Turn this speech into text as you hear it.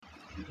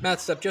Matt,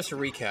 Stepp, just a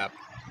recap.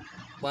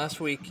 Last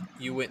week,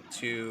 you went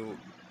to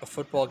a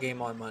football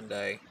game on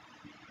Monday.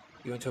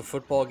 You went to a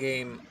football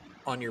game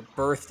on your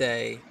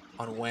birthday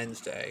on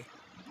Wednesday.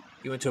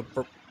 You went to a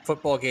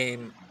football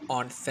game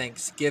on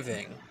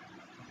Thanksgiving.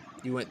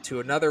 You went to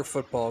another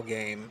football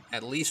game,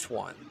 at least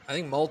one, I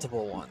think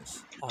multiple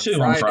ones, on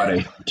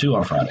Friday. Two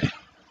on Friday.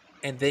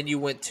 And then you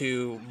went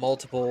to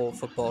multiple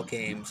football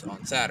games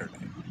on Saturday.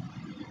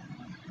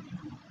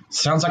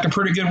 Sounds like a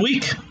pretty good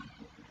week.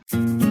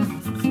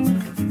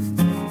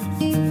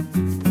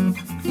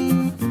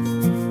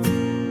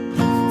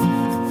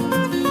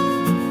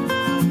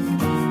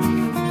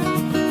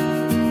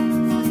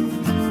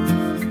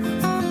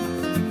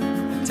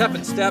 Stepp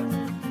and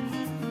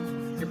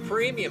Tepper, your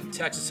premium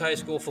Texas high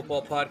school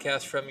football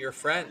podcast from your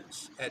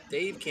friends at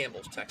Dave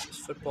Campbell's Texas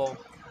Football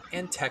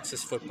and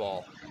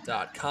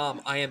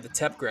TexasFootball.com. I am the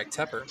Tepp, Greg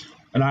Tepper.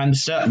 And I'm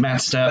Stepp,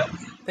 Matt Stepp.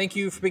 Thank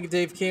you for being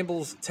Dave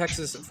Campbell's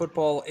Texas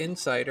Football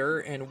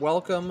Insider, and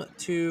welcome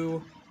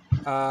to,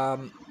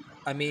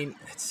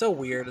 it's so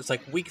weird. It's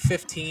like week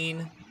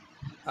 15,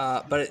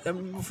 but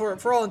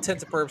for all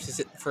intents and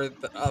purposes, for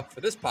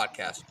this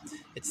podcast,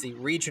 it's the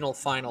regional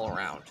final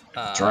round.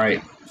 That's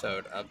right.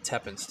 Episode of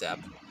Tepp and Stepp.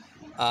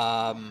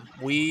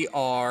 We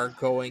are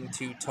going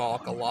to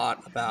talk a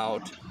lot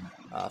about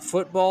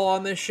football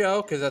on this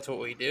show because that's what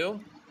we do,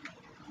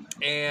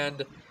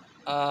 and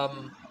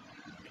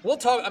we'll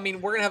talk. We're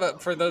going to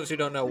have for those who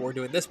don't know, we're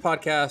doing this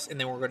podcast, and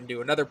then we're going to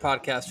do another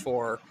podcast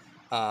for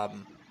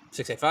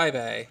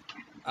 6A5A,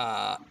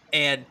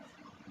 and I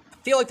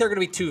feel like they're going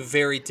to be two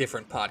very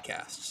different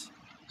podcasts.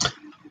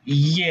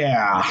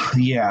 Yeah,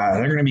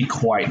 they're going to be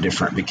quite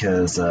different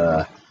because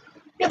the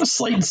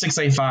slate in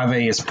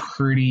 6A5A is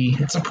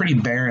it's a pretty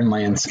barren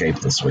landscape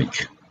this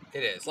week.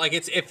 It is. Like,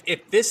 it's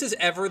if this is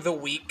ever the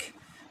week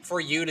for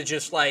you to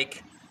just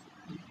like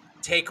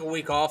take a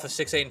week off of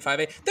 6A and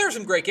 5A, there are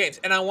some great games,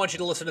 and I want you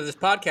to listen to this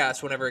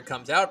podcast whenever it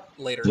comes out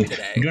later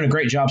today. You're doing a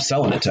great job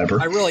selling it,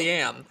 Tepper. I really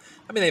am.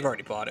 They've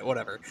already bought it,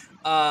 whatever.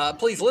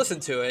 Please listen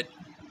to it,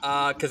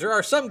 because there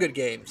are some good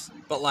games,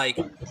 but like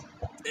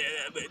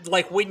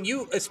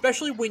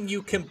especially when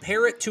you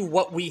compare it to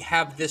what we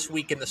have this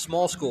week in the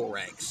small school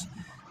ranks,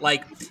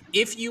 like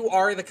if you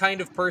are the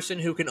kind of person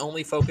who can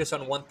only focus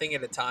on one thing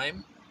at a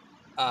time,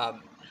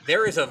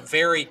 there is a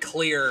very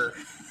clear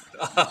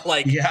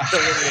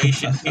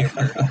delineation here.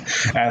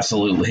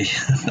 Absolutely.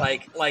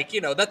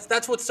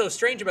 That's what's so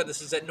strange about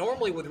this is that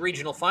normally with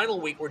regional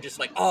final week, we're just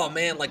like, oh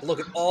man, like look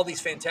at all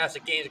these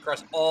fantastic games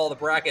across all the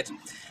brackets.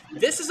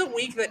 This is a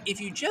week that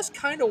if you just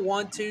kind of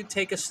want to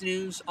take a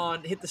snooze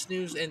hit the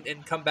snooze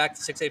and come back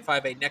to 6A,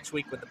 5A next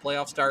week when the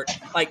playoffs start,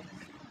 like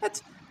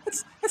that's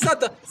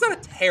not a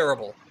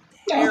terrible.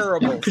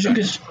 Because you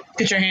could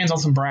get your hands on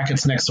some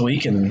brackets next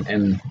week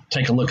and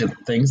take a look at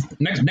things.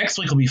 Next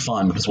week will be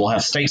fun because we'll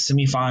have state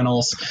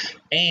semifinals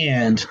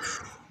and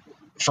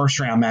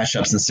first round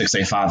matchups in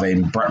 6A, 5A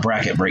and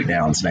bracket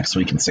breakdowns next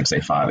week in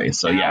 6A, 5A.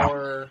 So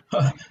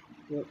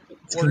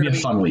it's going to be a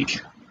fun week.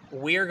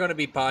 We are going to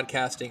be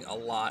podcasting a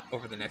lot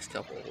over the next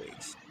couple of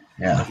weeks.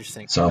 Yeah.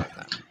 So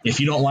if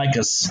you don't like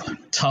us,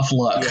 tough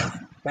luck. Yeah.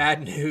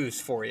 Bad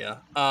news for you.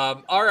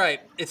 All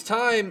right, it's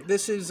time.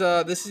 This is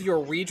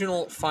your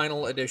regional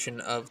final edition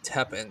of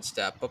Tepp and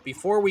Stepp. But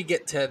before we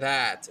get to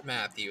that,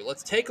 Matthew,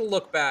 let's take a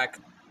look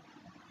back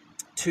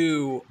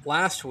to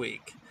last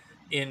week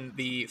in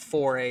the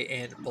 4A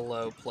and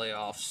below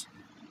playoffs.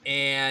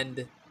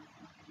 And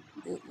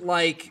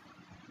like,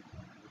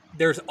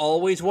 there's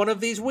always one of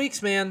these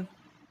weeks, man.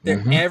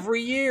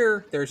 Every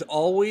year, there's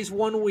always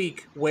 1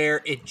 week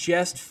where it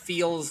just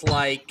feels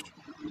like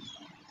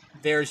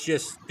there's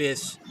just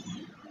this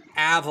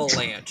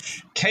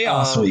avalanche.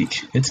 Chaos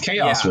week. It's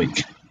chaos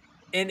week.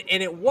 And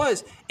it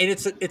was. And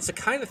it's the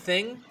kind of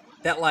thing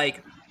that,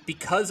 like,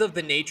 because of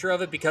the nature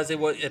of it, because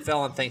it fell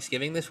on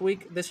Thanksgiving this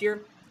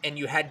year, and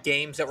you had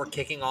games that were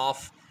kicking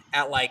off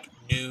at, like,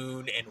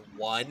 noon and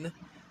 1,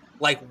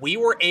 like, we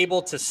were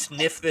able to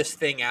sniff this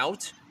thing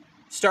out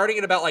starting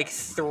at about like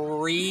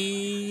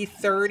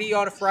 3:30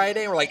 on a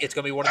Friday. We're like, it's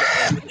gonna be one of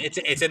the. It's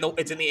in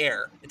the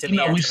air. It's in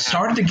the air.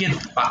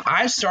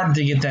 I started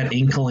to get that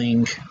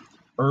inkling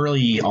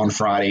early on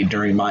Friday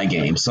during my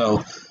game.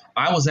 So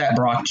I was at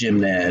Brock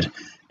Jim Ned,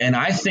 and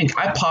I think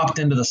I popped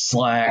into the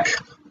Slack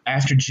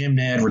after Jim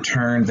Ned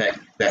returned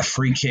that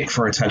free kick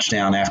for a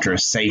touchdown after a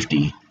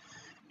safety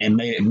and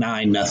made it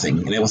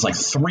 9-0. And it was like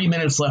 3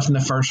 minutes left in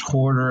the first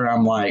quarter. And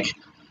I'm like,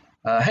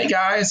 hey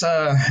guys,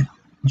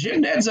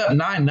 Jim Ned's up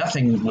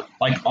 9-0.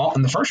 Like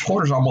and the first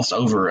quarter's almost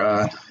over.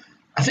 I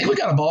think we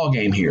got a ball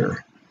game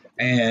here.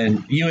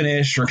 And you and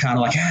Ish are kind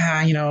of like,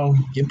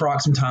 give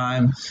Brock some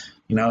time.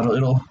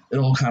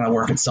 It'll kind of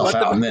work itself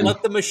out. And then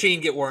let the machine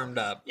get warmed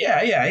up.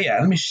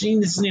 Yeah. The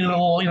machine just needed a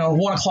little,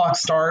 1 o'clock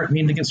start.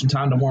 Needed to get some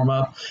time to warm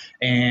up.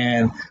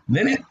 And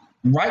then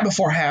right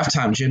before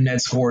halftime, Jim Ned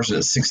scores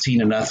at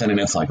 16-0, and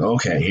it's like,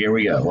 okay, here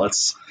we go.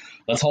 Let's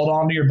hold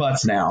on to your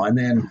butts now. And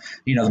then,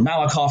 the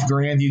Malakoff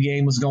Grandview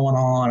game was going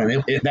on,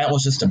 and that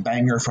was just a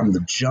banger from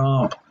the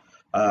jump.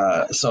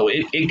 So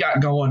it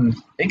got going,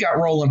 it got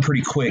rolling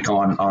pretty quick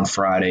on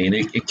Friday, and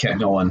it kept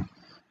going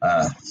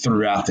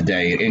throughout the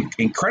day.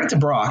 And credit to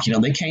Brock,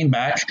 they came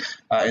back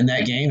in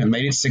that game and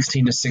made it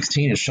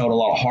 16-16 and showed a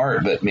lot of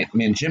heart. But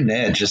man, Jim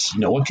Ned, just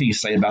what can you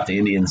say about the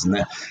Indians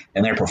and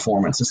their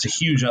performance? It's a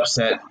huge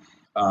upset.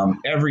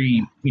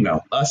 Every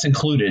us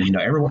included,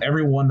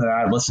 everyone that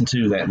I listened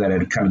to that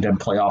had kind of done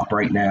playoff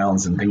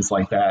breakdowns and things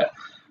like that,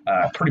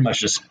 pretty much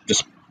just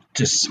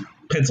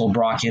penciled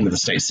Brock into the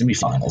state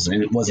semifinals,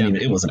 and it wasn't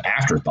even, it was an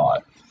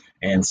afterthought.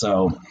 And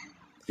so,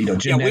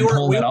 Jim Ned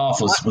pulling that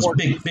off was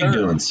big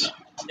doings.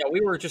 Yeah,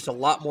 we were just a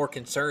lot more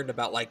concerned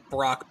about like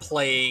Brock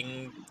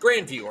playing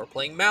Grandview or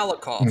playing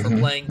Malakoff or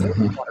playing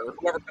Goldwater or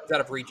whoever comes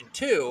out of Region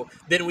 2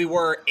 than we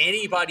were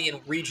anybody in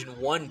Region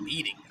 1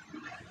 beating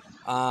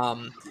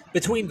them.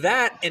 Between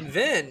that and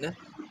then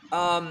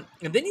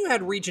you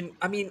had Region,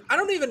 I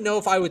don't even know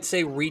if I would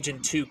say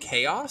Region 2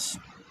 chaos,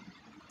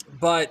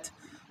 but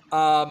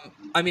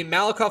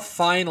Malakoff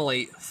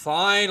finally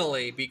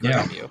beat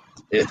Grandview.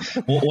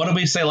 What did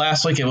we say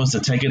last week? It was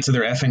to take it to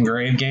their effing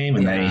grave game,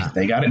 and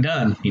they got it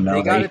done. They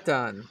got it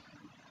done.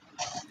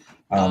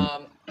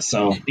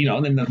 So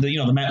and then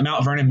the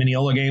Mount Vernon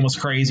Mineola game was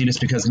crazy, just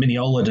because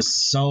Mineola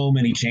just so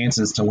many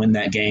chances to win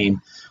that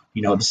game.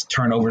 Just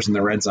turnovers in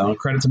the red zone.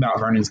 Credit to Mount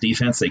Vernon's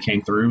defense; they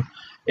came through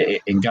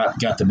and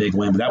got the big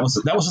win. But that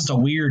was just a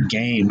weird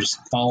game. Just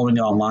following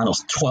it online, it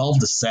was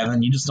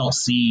 12-7. You just don't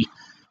see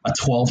a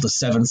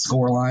 12-7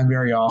 score line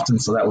very often,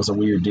 so that was a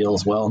weird deal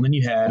as well. And then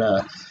you had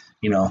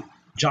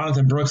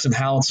Jonathan Brooks in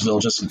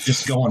Hallettsville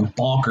just going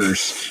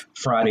bonkers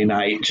Friday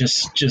night.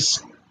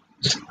 Just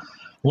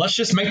let's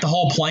just make the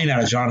whole plane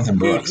out of Jonathan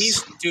Brooks.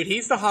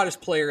 He's the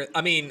hottest player.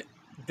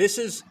 This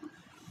is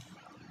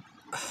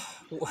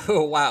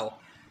wow.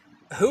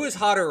 Who is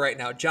hotter right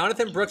now,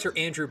 Jonathan Brooks or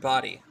Andrew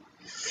Body?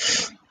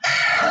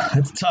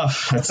 It's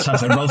tough.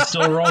 They're both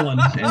still rolling,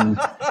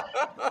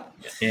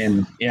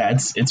 and yeah,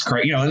 it's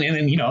great. And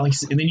then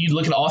you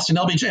look at Austin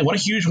LBJ. What a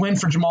huge win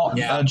for Jamal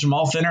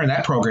Finner and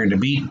that program to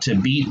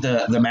beat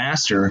the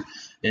master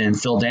in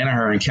Phil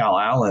Danaher and Cal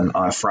Allen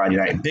on Friday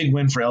night. Big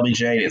win for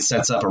LBJ. It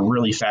sets up a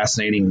really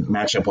fascinating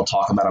matchup. We'll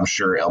talk about, I'm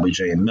sure,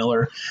 LBJ and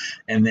Miller.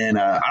 And then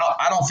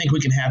I don't think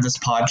we can have this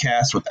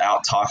podcast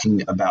without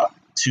talking about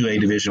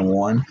 2A Division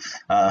One.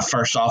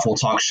 First off, we'll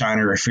talk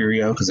Shiner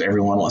Refugio because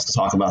everyone wants to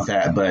talk about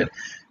that. But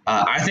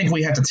I think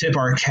we have to tip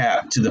our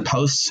cap to the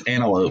Post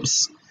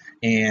Antelopes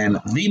and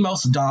the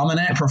most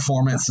dominant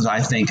performance that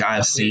I think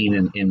I've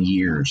seen in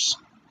years.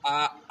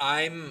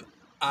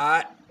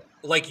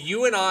 Like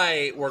you and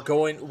I were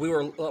going, we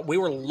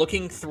were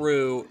looking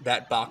through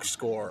that box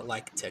score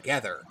like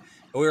together.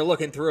 We were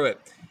looking through it,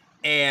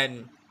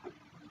 and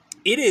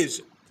it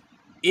is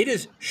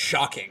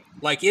shocking.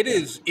 Like it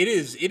is.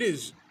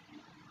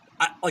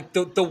 Like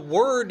the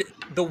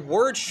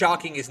word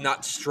shocking is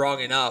not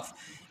strong enough.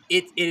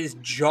 It is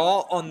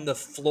jaw on the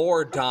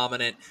floor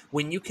dominant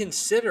when you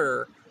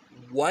consider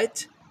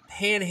what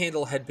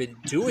Panhandle had been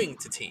doing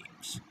to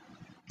teams.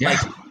 Yeah.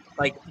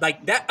 Like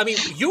that.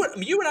 You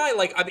and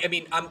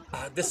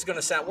I this is going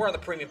to sound. We're on the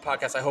premium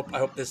podcast. I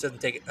hope this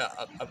doesn't take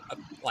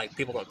like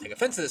people don't take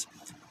offense to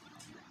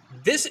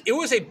this. It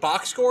was a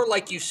box score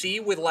like you see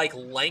with like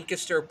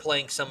Lancaster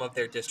playing some of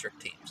their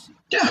district teams.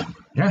 Yeah.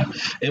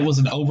 It was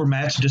an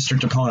overmatched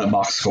district opponent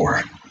box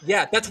score.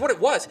 Yeah, that's what it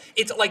was.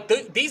 It's like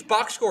these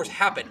box scores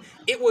happen.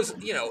 It was,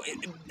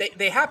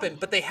 they happen,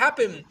 but they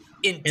happen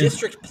in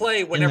district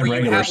play whenever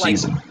you have like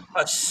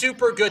a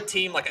super good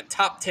team, like a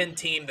top 10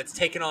 team that's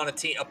taken on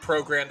a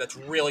program that's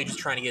really just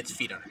trying to get its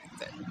feet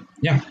underneath it.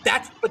 Yeah.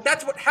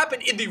 That's what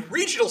happened in the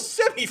regional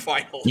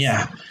semifinals.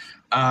 Yeah.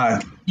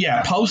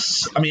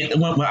 Posts.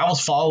 When I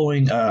was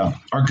following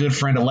our good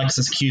friend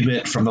Alexis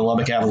Cubitt from the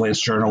Lubbock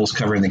Avalanche Journal was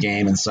covering the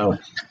game, and so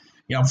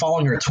I'm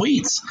following her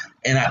tweets,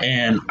 and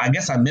I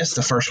guess I missed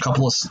the first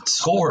couple of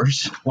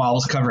scores while I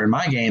was covering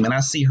my game, and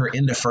I see her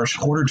in the first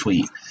quarter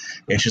tweet,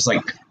 and she's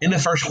like, in the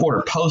first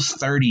quarter,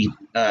 Post 30,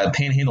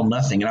 Panhandle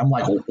nothing, and I'm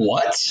like,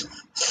 what?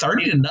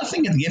 30-0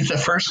 at the end of the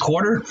first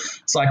quarter?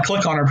 So I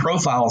click on her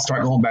profile and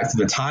start going back to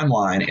the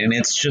timeline, and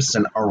it's just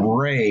an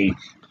array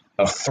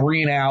of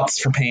 3 and outs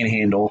for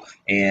Panhandle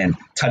and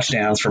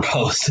touchdowns for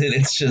Post. And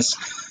it's just,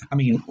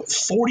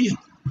 40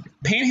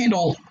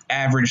 Panhandle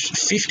averaged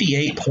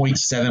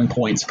 58.7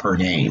 points per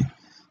game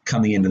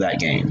coming into that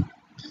game.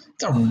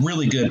 It's a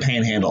really good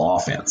Panhandle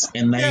offense,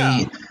 and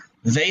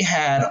they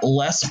had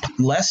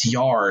less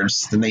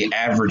yards than they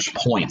averaged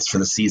points for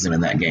the season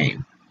in that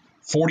game.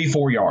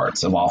 44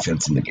 yards of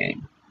offense in the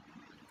game.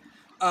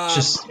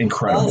 Just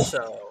incredible.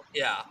 Also,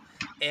 yeah.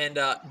 And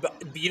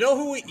but you know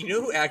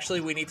who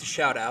actually we need to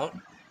shout out?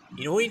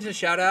 You know who we need to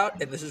shout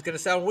out? And this is going to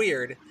sound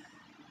weird,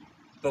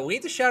 but we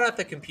need to shout out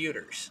the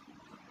computers.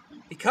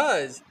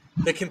 Because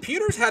the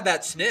computers had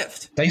that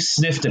sniffed. They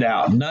sniffed it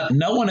out.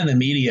 No one in the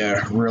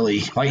media really,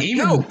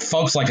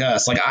 folks like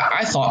us,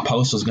 I thought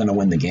Post was going to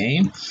win the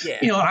game. Yeah.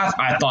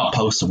 I thought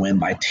Post would win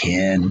by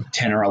 10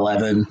 or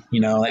 11,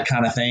 that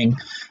kind of thing.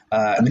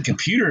 And the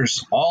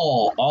computers,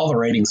 all the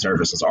rating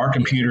services, our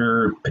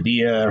computer,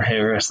 Padilla,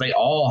 Harris, they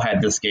all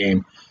had this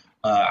game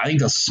I think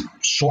the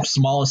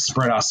smallest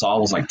spread I saw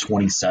was like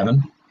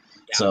 27. Yeah.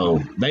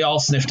 So they all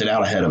sniffed it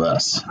out ahead of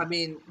us. I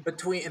mean,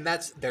 and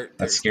that's there.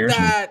 That scares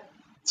me.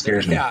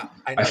 Scares me. Yeah,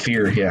 I know. I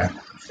fear.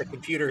 The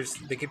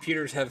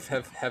computers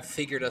have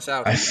figured us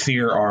out. I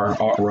fear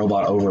our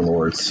robot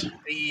overlords.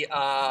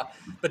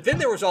 But then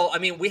there was all. I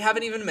mean, we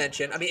haven't even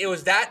mentioned. I mean, it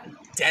was that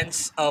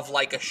dense of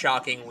like a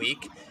shocking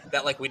week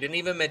that like we didn't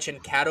even mention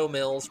Caddo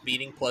Mills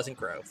beating Pleasant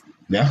Grove.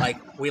 Yeah.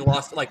 Like we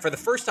lost like for the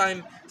first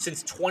time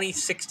since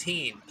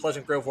 2016,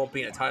 Pleasant Grove won't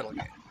be in a title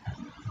game.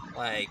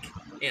 Like,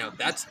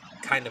 that's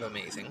kind of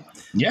amazing.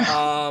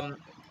 Yeah.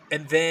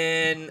 And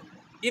then,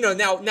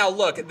 now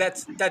look,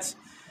 that's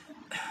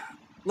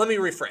let me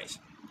rephrase.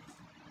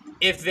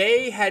 If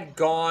they had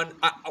gone,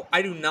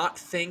 I do not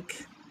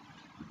think,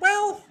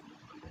 well,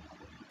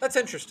 that's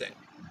interesting.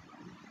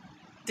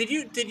 Did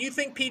you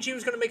think PG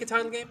was going to make a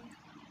title game?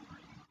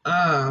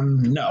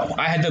 No,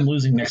 I had them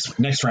losing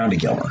next round to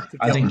Gilmer.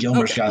 I think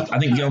Gilmer's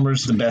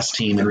Gilmer's the best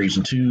team in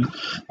Region 2.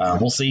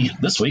 We'll see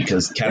this week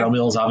because Caddo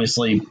Mills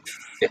obviously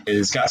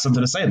has got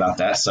something to say about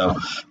that. So,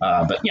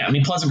 but yeah, I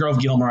mean, Pleasant Grove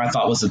Gilmer I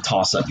thought was a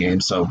toss-up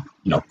game. So,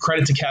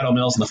 credit to Caddo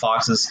Mills and the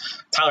Foxes.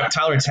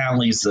 Tyler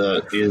Townley's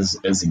is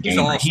a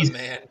gamer. He's awesome,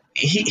 man.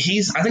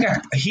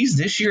 He's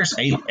this year's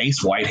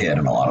Ace Whitehead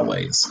in a lot of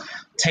ways,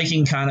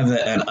 taking kind of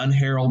an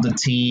unheralded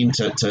team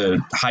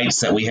to heights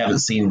that we haven't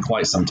seen in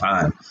quite some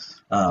time.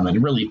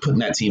 And really putting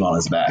that team on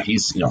his back.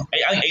 He's, I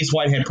think Ace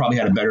Whitehead probably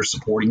had a better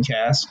supporting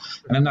cast.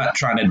 And I'm not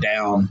trying to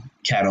down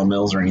Caddo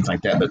Mills or anything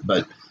like that,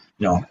 but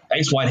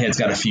Ace Whitehead's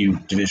got a few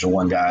Division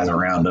I guys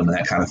around him and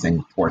that kind of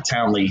thing. Or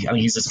Townley, I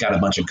mean, he's just got a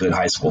bunch of good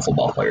high school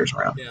football players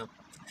around. Yeah.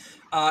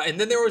 And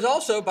then there was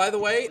also, by the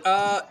way,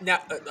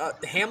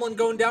 Hamlin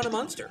going down to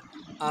Munster.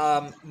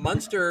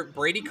 Munster,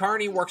 Brady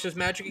Carney works his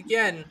magic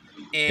again.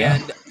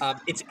 And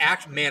it's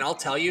man, I'll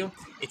tell you,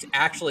 it's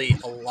actually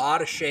a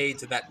lot of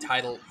shades of that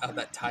title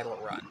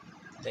run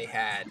they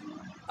had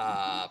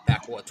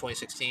back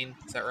 2016.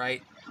 Is that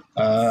right?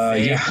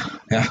 Yeah.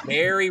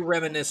 Very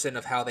reminiscent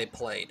of how they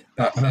played.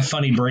 A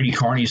funny Brady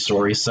Carney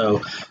story.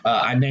 So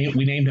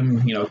we named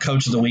him,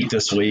 Coach of the Week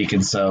this week,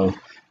 and so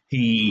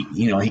he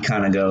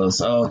kind of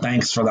goes, "Oh,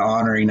 thanks for the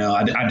honor."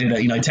 I did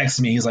he texted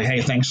me. He's like,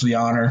 "Hey, thanks for the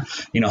honor."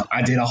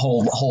 I did a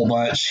whole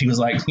bunch. He was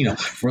like,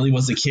 really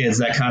was the kids,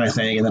 that kind of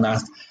thing. And then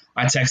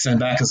I texted him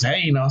back and said,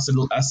 "Hey, I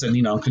said,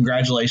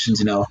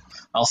 congratulations.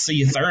 I'll see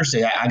you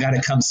Thursday. I got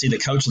to come see the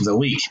Coach of the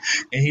Week."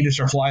 And he just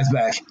replies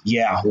back,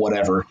 "Yeah,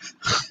 whatever."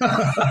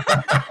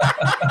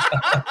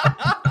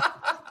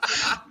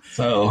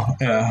 So,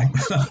 yeah.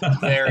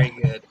 Very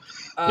good.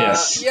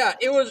 Yes. Yeah,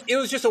 it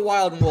was just a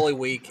wild and woolly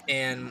week,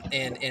 and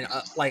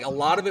like a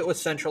lot of it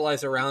was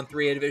centralized around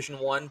 3A Division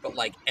 1, but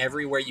like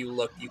everywhere you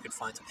looked, you could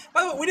find something.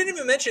 By the way, we didn't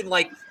even mention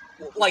like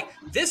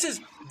this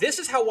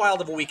is how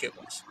wild of a week it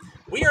was.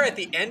 We are at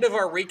the end of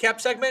our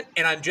recap segment,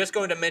 and I'm just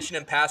going to mention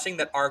in passing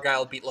that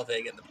Argyle beat La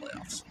Vega in the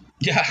playoffs.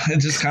 Yeah,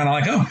 it's just kind of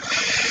like,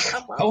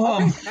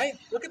 hey,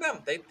 look at them.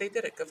 They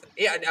did it. Good for them.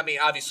 Yeah, I mean,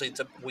 obviously,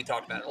 we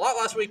talked about it a lot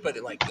last week, but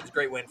it was a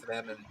great win for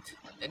them.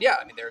 And yeah,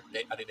 I mean,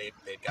 they've got to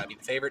be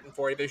the favorite in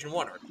 4A Division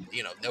 1, or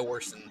no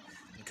worse than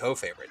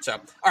co-favorite. So,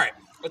 all right,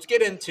 let's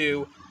get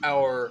into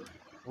our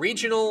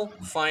regional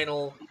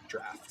final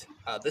draft.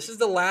 This is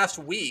the last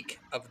week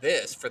of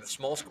this for the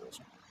small schools.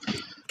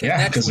 Yeah,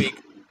 next week.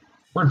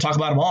 We're gonna talk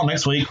about them all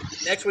next week.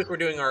 Next week we're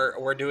doing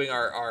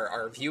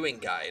our viewing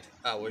guide.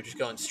 We're just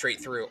going straight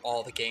through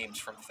all the games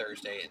from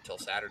Thursday until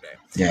Saturday.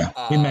 Yeah,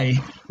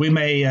 we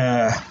may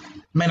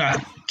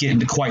not get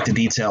into quite the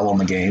detail on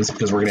the games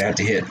because we're gonna have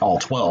to hit all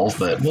 12,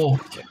 but we'll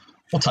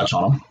touch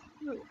on them.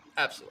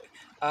 Absolutely.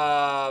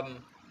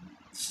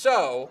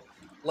 So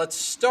let's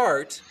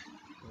start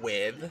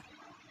with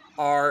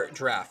our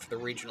draft, the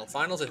regional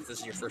finals. If this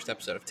is your first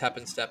episode of Tep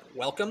and Step,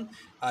 welcome.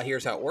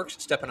 Here's how it works.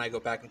 Step and I go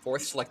back and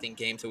forth, selecting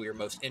games that we are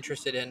most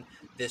interested in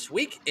this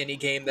week. Any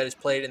game that is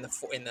played in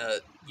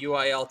the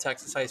UIL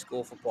Texas High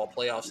School football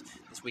playoffs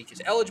this week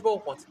is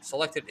eligible. Once it's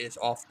selected, it is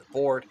off the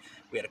board.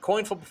 We had a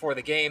coin flip before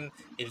the game.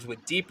 It is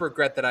with deep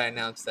regret that I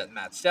announced that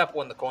Matt Stepp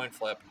won the coin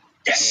flip.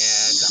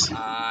 Yes!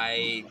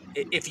 And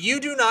if you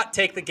do not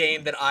take the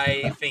game that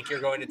I think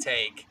you're going to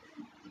take,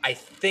 I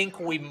think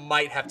we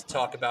might have to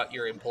talk about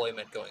your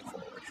employment going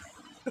forward.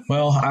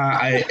 Well,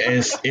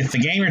 if the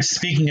game you're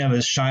speaking of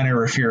is Shiner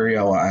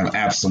Refurio, I'm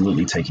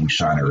absolutely taking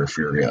Shiner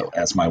Refurio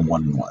as my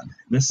 1-1.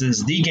 This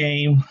is the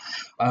game.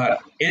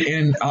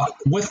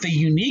 With the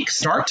unique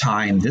start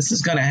time, this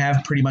is going to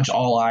have pretty much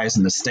all eyes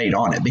in the state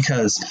on it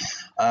because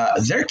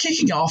they're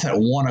kicking off at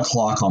 1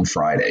 o'clock on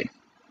Friday.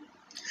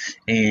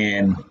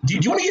 And do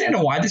you want to get into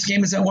why this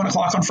game is at 1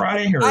 o'clock on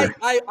Friday? Or?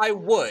 I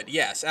would,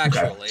 yes,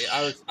 actually.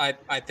 Okay.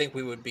 I think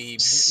we would be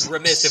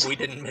remiss if we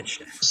didn't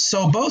mention it.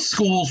 So both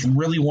schools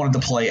really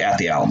wanted to play at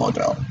the Alamo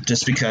Dome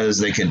just because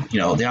they could,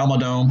 the Alamo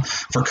Dome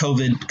for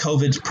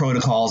COVID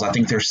protocols, I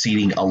think they're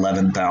seating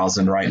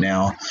 11,000 right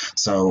now.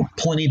 So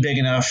plenty big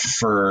enough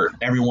for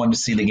everyone to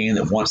see the game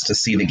that wants to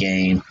see the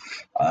game.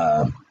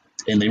 And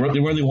they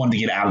really wanted to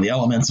get out of the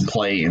elements and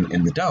play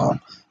in the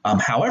dome.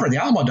 However, the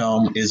Alamo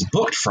Dome is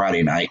booked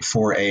Friday night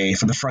for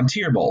the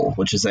Frontier Bowl,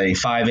 which is a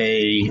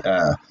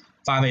 5A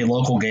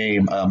local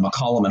game.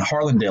 McCollum and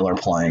Harlandale are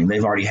playing.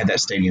 They've already had that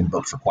stadium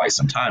booked for quite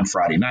some time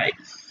Friday night.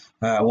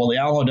 Well, the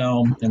Alamo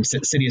Dome in the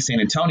city of San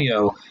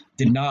Antonio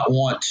did not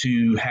want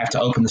to have to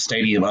open the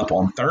stadium up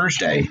on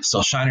Thursday,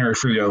 so Shiner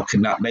Refugio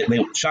could not.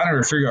 Shiner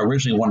Refugio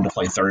originally wanted to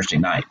play Thursday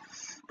night,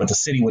 but the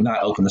city would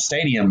not open the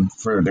stadium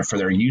for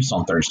their use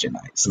on Thursday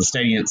night. So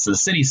the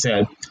city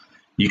said,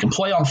 you can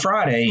play on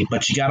Friday,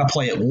 but you got to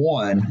play at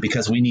 1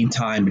 because we need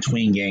time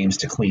between games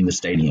to clean the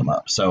stadium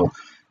up. So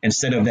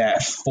instead of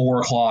that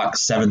 4 o'clock,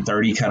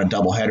 7:30 kind of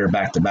doubleheader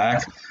back to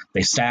back,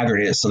 they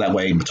staggered it so that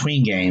way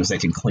between games they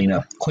can clean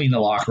the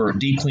locker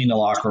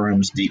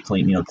rooms,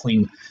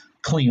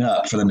 clean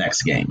up for the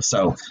next game.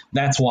 So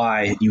that's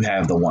why you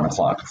have the 1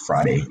 o'clock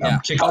Friday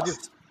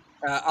kickoff.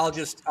 I'll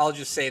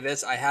just say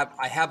this: I have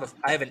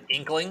an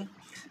inkling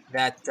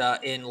that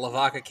in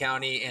Lavaca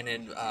County and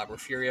in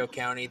Refugio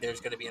County,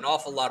 there's going to be an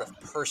awful lot of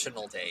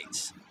personal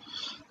days.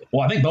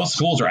 Well, I think both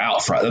schools are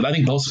out Friday. I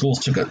think both schools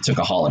took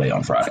a holiday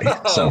on Friday.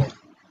 So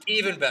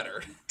even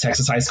better.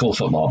 Texas high school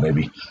football,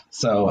 baby.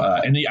 So,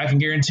 and I can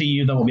guarantee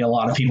you there will be a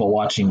lot of people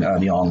watching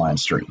the online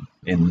stream,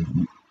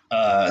 and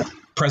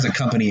present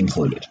company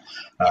included.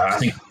 I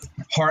think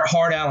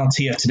hard out on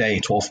TF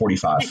today,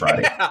 12:45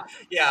 Friday.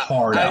 Yeah.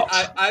 Hard out.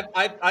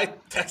 I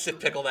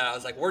texted Pickle that I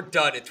was like, we're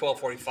done at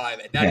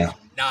 12:45, and that is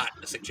not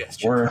a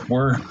suggestion.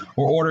 We're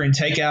ordering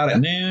takeout at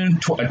noon.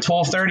 At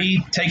 12:30,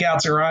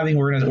 takeouts arriving.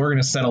 We're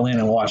gonna settle in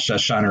and watch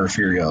Shiner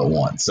Refugio at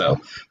 1. So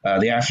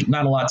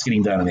not a lot's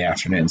getting done in the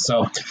afternoon.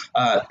 So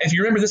if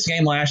you remember, this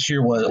game last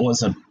year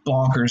was a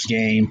bonkers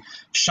game.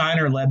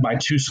 Shiner led by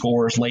 2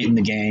 scores late in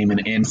the game,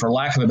 and for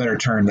lack of a better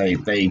term,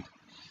 they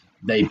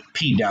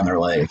peed down their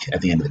leg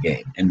at the end of the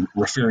game. And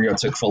Refugio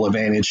took full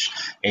advantage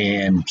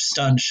and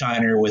stunned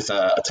Shiner with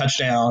a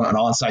touchdown, an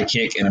onside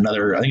kick, and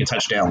another, I think, a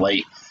touchdown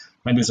late.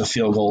 Maybe it was a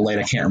field goal late.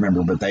 I can't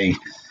remember, but they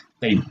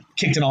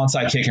kicked an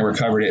onside kick and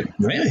recovered it.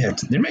 There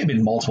may have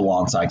been multiple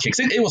onside kicks.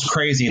 It was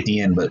crazy at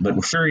the end, but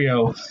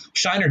Refugio,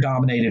 Shiner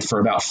dominated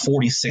for about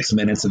 46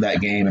 minutes of that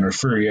game, and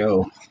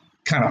Refugio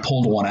kind of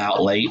pulled one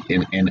out late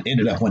and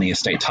ended up winning a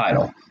state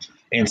title.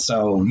 And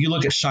so you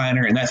look at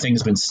Shiner, and that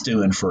thing's been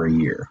stewing for a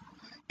year,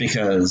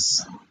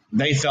 because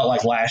they felt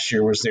like last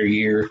year was their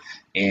year,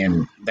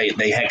 and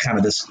they had kind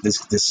of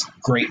this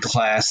great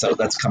class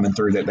that's coming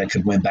through that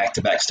could win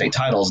back-to-back state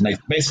titles, and they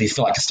basically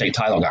feel like a state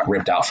title got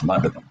ripped out from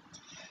under them.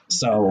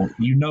 So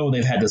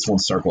they've had this one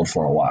circled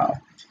for a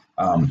while.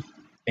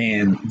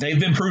 And they've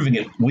been proving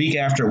it week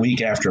after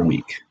week after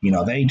week.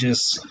 They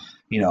just,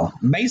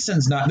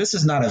 Mason's not – this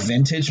is not a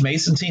vintage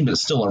Mason team, but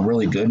it's still a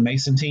really good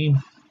Mason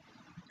team.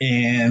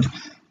 And –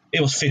 it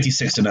was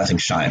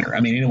 56-0 Shiner. I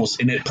mean,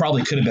 it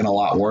probably could have been a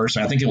lot worse.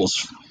 And I think it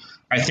was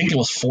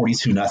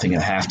 42-0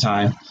 at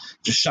halftime.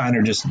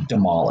 Shiner just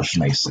demolished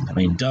Mason. I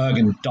mean, Doug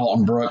and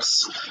Dalton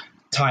Brooks,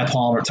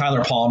 Tyler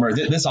Palmer.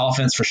 This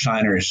offense for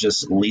Shiner is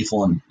just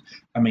lethal. And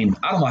I mean,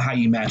 I don't know how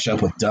you match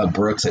up with Doug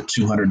Brooks at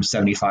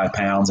 275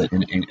 pounds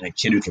and a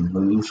kid who can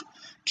move,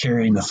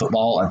 carrying the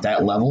football at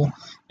that level.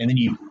 And then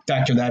you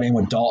factor that in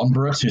with Dalton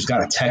Brooks, who's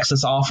got a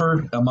Texas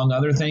offer, among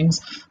other things.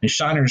 And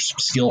Shiner's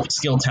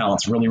skill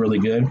talent's really, really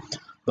good.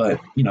 But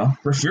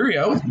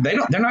Refugio,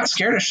 they're not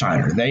scared of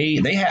Shiner.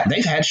 They've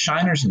had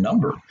Shiner's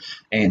number.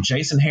 And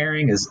Jason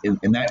Herring is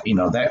in that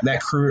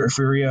that crew at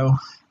Refugio,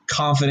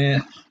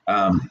 confident.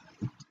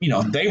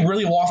 They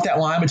really walk that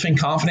line between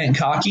confident and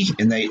cocky,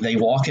 and they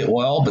walk it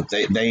well, but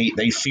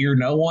they fear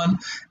no one,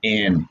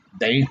 and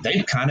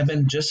they've kind of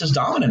been just as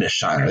dominant as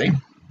Shiner. They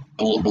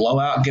blow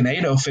out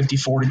Ganado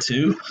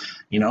 54-2.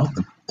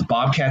 The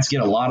Bobcats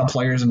get a lot of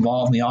players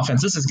involved in the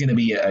offense. This is going to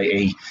be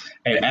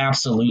an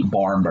absolute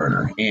barn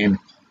burner, and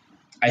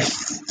I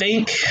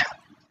think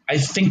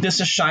this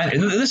is Shiner.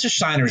 This is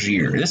Shiner's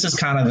year. This is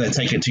kind of a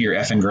take it to your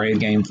effing grave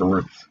game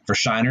for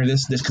Shiner.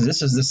 Because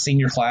this is the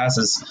senior class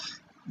is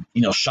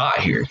shot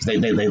here. They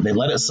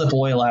let it slip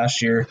away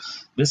last year.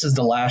 This is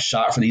the last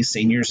shot for these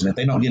seniors, and if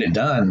they don't get it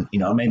done,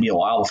 it may be a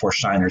while before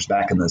Shiner's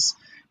back in this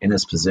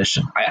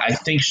position. I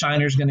think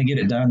Shiner's going to get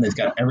it done. They've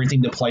got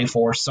everything to play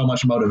for, so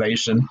much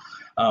motivation.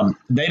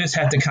 They just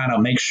have to kind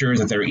of make sure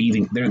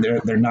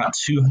that they're not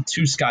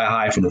too sky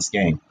high for this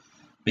game,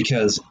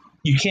 because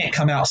you can't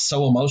come out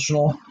so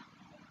emotional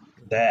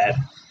that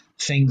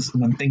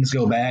when things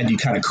go bad, you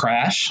kind of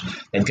crash.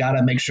 They've got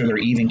to make sure they're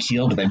even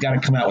keeled, but they've got to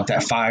come out with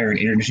that fire and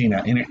energy, and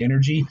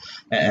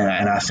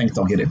I think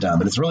they'll get it done.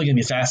 But it's really going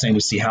to be fascinating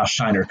to see how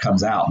Shiner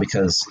comes out,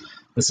 because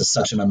this is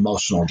such an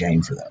emotional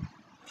game for them.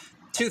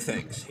 2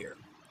 things here.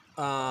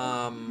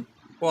 Well,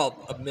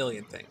 a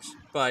million things,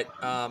 but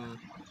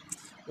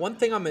one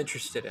thing I'm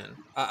interested in.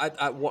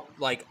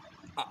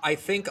 I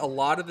think a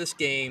lot of this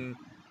game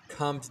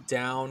comes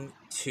down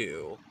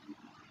to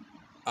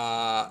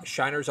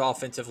Shiner's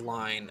offensive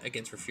line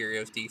against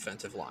Refugio's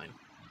defensive line.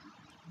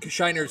 Because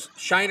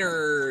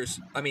Shiner's,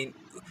 I mean,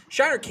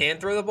 Shiner can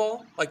throw the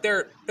ball. Like,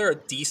 they're a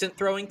decent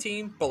throwing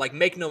team, but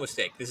make no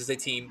mistake, this is a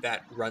team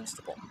that runs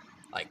the ball.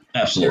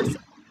 Absolutely.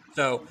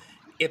 So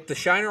if the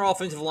Shiner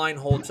offensive line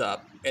holds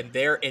up and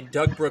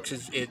Doug Brooks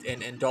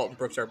and Dalton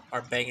Brooks are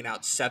banging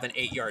out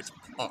 7-8 yards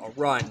a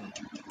run,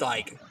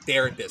 like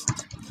they're in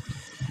business.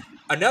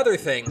 Another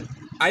thing,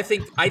 I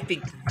think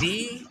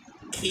the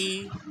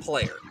key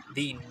player,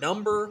 the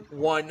number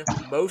one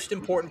most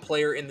important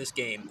player in this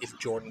game is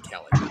Jordan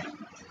Kelly,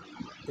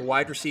 the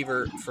wide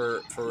receiver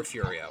for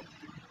Refurio,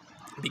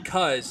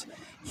 because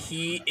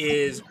he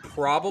is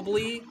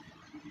probably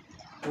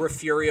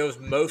Refurio's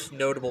most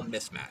notable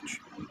mismatch.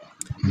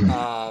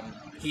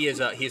 He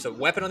is a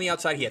weapon on the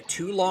outside. He had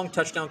 2 long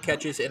touchdown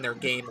catches in their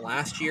game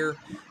last year.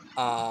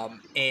 And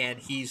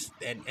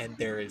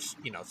there is,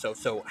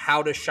 so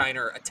how does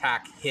Shiner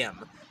attack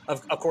him?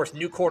 Of course,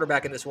 new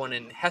quarterback in this one,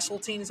 in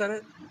Hesseltine, is that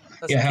it?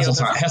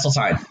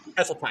 Hesseltine.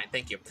 Hesseltine,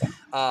 thank you.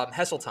 Caleb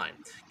Hesseltine.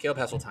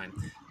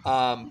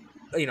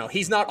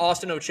 He's not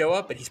Austin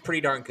Ochoa, but he's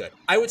pretty darn good.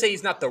 I would say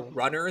he's not the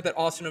runner that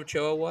Austin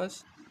Ochoa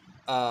was,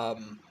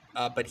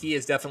 but he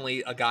is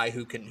definitely a guy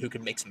who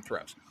can make some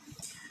throws.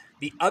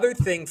 The other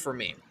thing for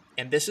me,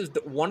 and this is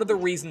one of the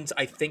reasons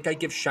I think I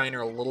give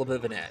Shiner a little bit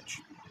of an edge.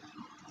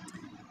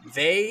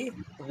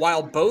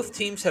 While both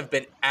teams have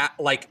been at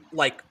like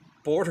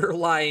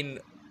borderline,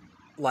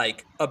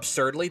 like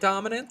absurdly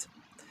dominant,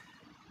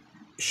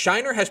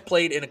 Shiner has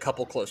played in a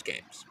couple close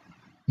games.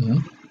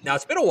 Mm-hmm. Now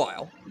it's been a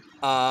while,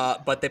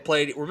 but they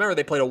played a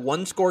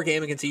 1-score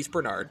game against East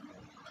Bernard.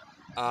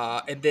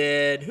 And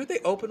then who'd they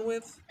open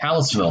with?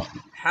 Hallettsville.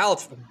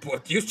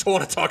 You still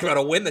want to talk about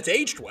a win that's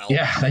aged well.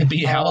 Yeah, they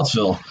beat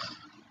Hallettsville.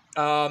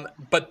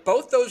 But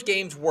both those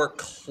games were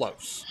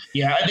close.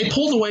 Yeah, they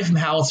pulled away from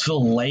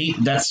Hallettsville late.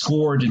 That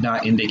score did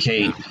not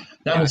indicate.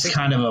 That was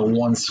kind of a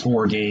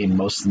 1-score game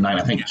most of the night.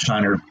 I think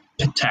Shiner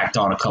tacked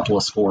on a couple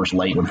of scores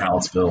late when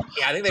Hallettsville.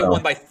 Yeah, I think they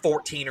won by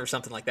 14 or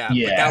something like that.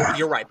 Yeah. But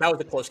you're right. That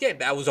was a close game.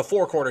 That was a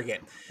 4-quarter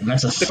game. And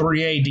that's a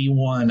 3A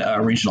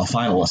D1 regional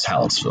finalist,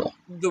 Hallettsville.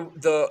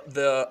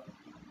 The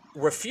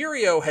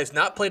Refurio has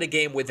not played a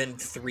game within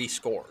 3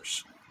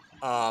 scores.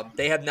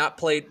 They have not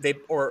played. They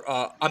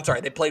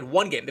played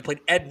one game. They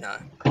played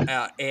Edna,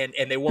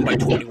 and they won by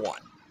 21.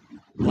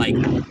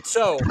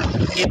 So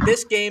if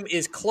this game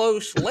is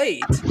close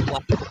late,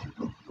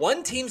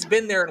 one team's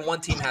been there and one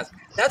team hasn't.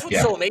 That's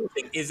what's so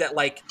amazing is that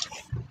I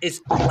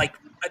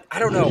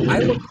don't know. I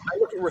look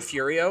at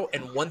Refurio,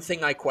 and one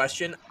thing I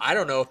question, I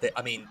don't know if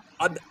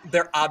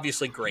they're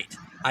obviously great.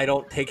 I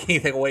don't take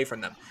anything away from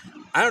them.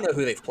 I don't know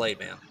who they've played,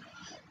 man.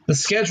 The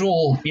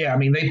schedule,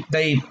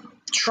 they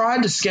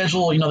tried to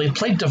schedule, they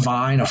played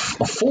Divine, a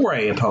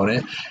 4A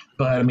opponent,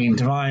 but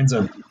Divine's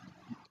a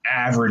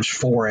average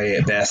 4A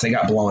at best. They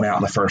got blown out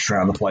in the first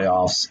round of the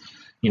playoffs,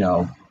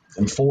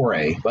 in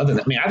 4A. But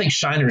I think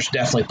Shiner's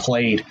definitely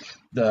played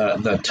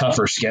the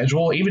tougher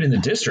schedule, even in the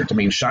district.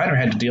 Shiner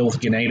had to deal with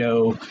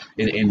Ganado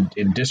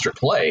in district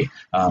play.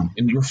 And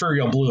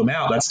Refurio blew him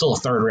out. That's still a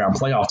third-round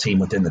playoff team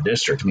within the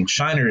district.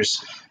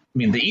 Shiner's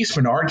the East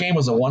Bernard game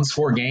was a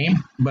 1-score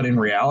game, but in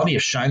reality,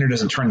 if Shiner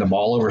doesn't turn the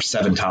ball over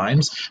 7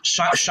 times,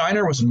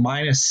 Shiner was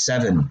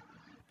 -7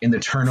 in the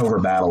turnover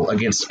battle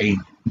against a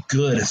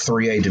good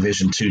 3A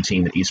Division II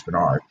team at East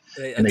Bernard.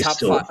 A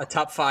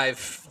top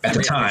five at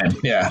the time,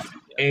 yeah.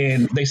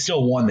 And they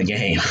still won the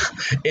game.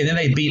 And then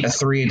they beat a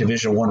 3A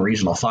Division I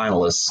regional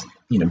finalist,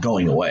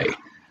 going away.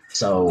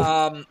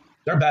 So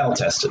they're battle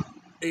tested.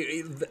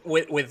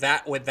 With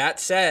that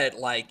said,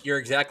 you're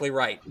exactly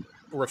right.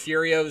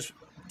 Refurio's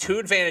 2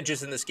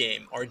 advantages in this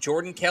game are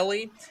Jordan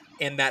Kelly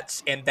and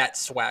that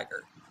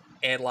swagger.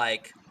 And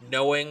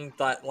knowing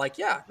that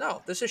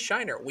this is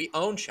Shiner. We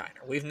own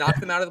Shiner. We've knocked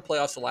them out of the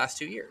playoffs the last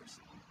 2 years.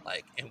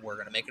 And we're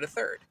gonna make it a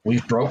third.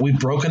 We've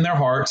broken their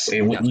hearts,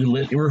 and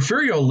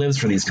Refurio lives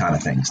for these kind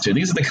of things too.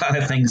 These are the kind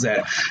of things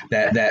that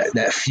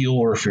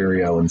fuel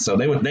Refurio, and so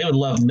they would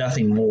love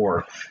nothing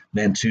more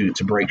than to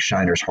break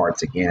Shiner's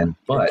hearts again.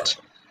 But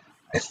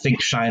I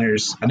think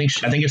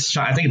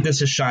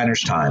this is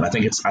Shiner's time. I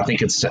think it's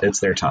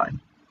their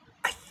time.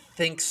 I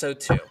think so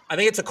too. I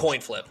think it's a coin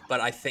flip, but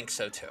I think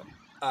so too.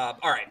 All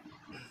right,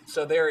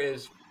 so there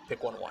is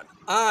pick 1-1.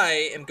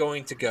 I am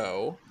going to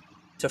go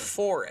to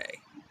 4A.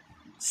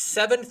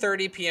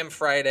 7:30 p.m.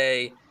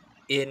 Friday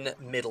in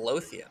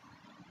Midlothian,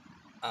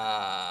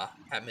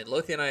 at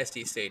Midlothian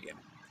ISD Stadium.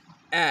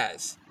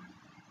 Let's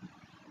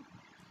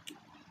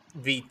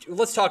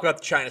talk about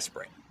the China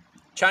Spring.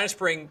 China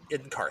Spring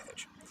in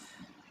Carthage.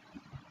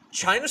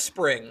 China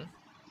Spring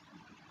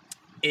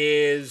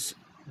is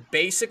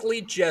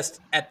basically just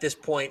at this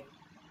point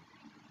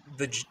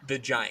the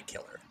giant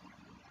killer.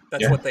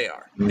 That's what they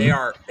are. Mm-hmm. They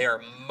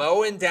are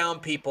mowing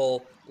down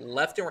people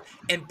left and right.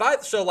 And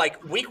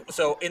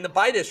so in the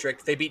by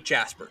district, they beat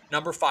Jasper,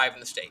 number 5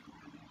 in the state,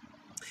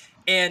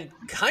 and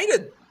kind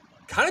of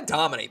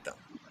dominate them.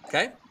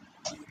 Okay,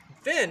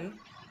 then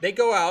they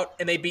go out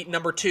and they beat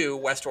number 2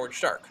 West Orange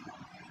Stark,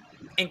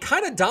 and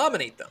kind of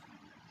dominate them.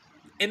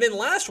 And then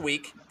last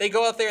week they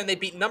go out there and they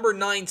beat number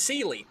 9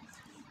 Sealy,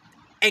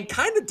 and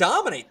kind of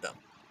dominate them.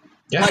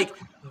 Yeah.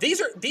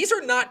 These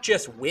are not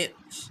just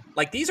wins.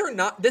 Like this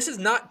is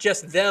not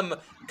just them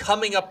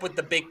coming up with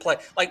the big play.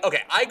 Like,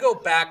 okay, I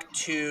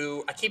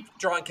keep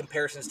drawing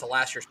comparisons to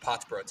last year's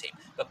Pottsboro team.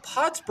 But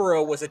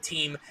Pottsboro was a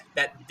team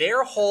that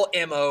their whole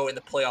MO in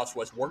the playoffs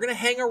was, we're going to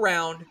hang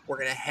around,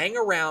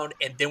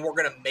 and then we're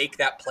going to make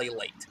that play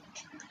late.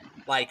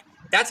 Like,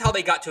 that's how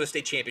they got to a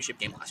state championship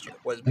game last year,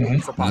 was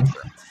for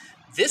Pottsboro.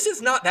 This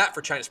is not that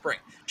for China Spring.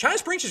 China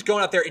Spring's just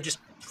going out there and just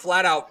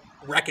flat out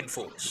wrecking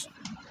fools.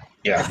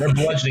 Yeah, they're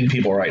bludgeoning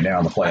people right now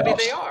in the playoffs. I mean,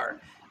 they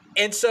are.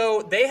 And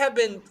so they have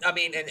been,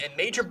 and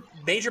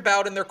Major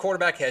Bowden, their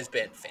quarterback, has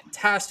been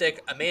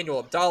fantastic. Emmanuel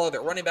Abdallah,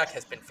 their running back,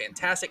 has been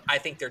fantastic. I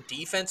think their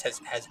defense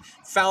has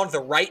found the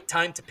right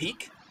time to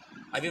peak.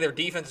 I think their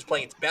defense is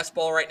playing its best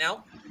ball right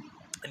now.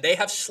 And they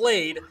have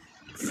slayed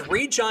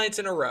 3 Giants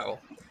in a row.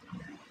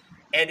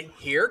 And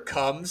here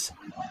comes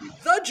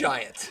the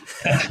Giant.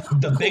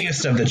 The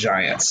biggest of the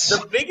Giants.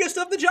 The biggest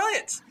of the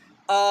Giants.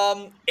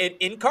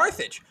 In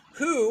Carthage,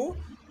 who,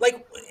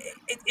 like,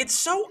 it's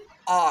so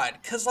odd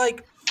because,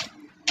 like,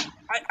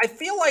 I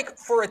feel like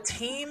for a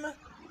team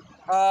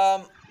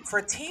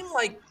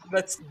like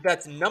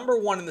that's number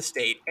 1 in the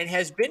state and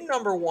has been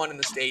number 1 in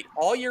the state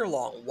all year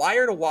long,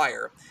 wire to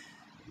wire,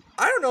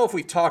 I don't know if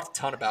we've talked a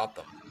ton about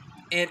them.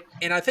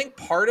 And I think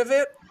part of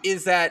it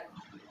is that,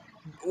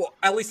 well,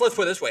 at least let's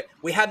put it this way,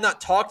 we have not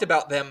talked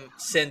about them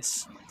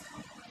since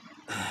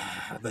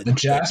the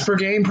Jasper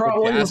game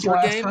probably was the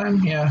last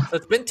time. Yeah. So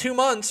it's been 2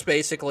 months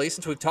basically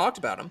since we've talked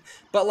about them.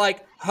 But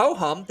like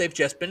ho-hum, they've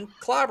just been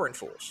clobbering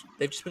fools.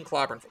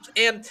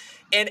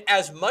 And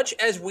as much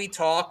as we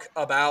talk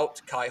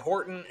about Kai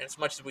Horton, and as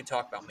much as we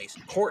talk about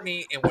Mason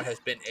Courtney and what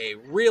has been a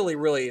really,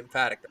 really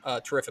emphatic,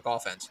 terrific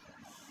offense,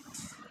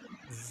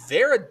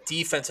 they're a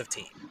defensive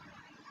team.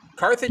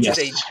 Carthage is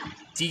a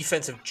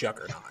defensive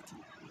juggernaut.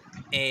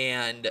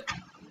 And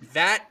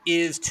that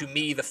is, to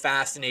me, the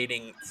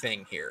fascinating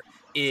thing here,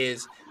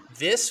 is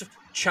this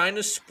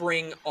China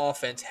Spring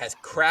offense has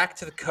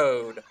cracked the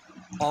code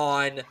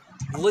on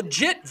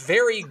legit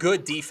very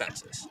good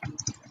defenses.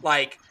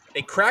 Like,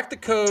 they cracked the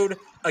code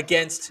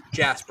against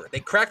Jasper.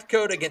 They cracked the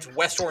code against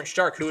West Orange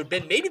Stark, who had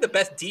been maybe the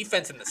best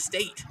defense in the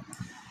state.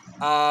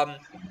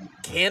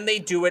 Can they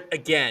do it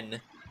again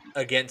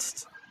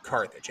against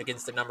Carthage,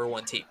 against the number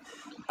 1 team?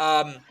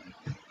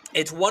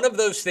 It's one of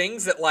those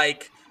things that,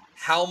 like,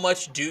 how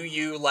much do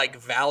you, like,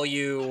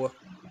 value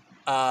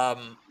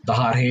the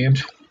hot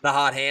hand? The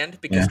hot hand,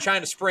 because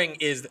China Spring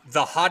is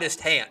the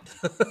hottest hand.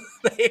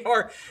 They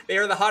are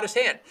the hottest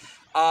hand.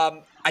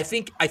 I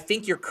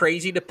think you're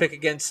crazy to pick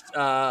against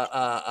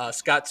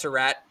Scott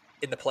Surratt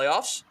in the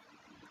playoffs.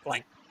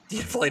 Like,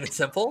 plain and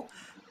simple.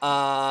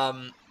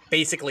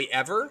 Basically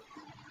ever.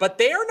 But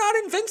they are not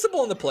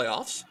invincible in the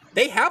playoffs.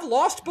 They have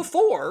lost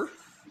before.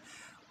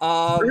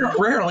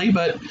 Rarely,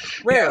 but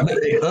rarely.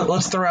 Yeah,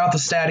 let's throw out the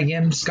stat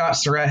again. Scott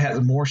Surratt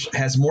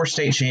has more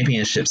state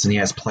championships than he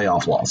has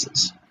playoff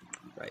losses.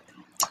 Right.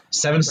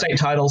 7 state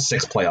titles,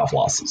 6 playoff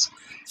losses.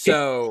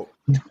 So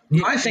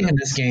my thing in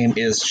this game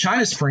is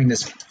China Spring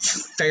is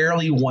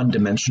fairly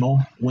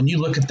one-dimensional. When you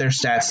look at their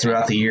stats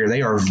throughout the year,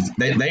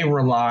 they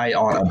rely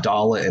on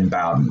Abdallah and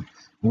Bowden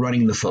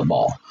running the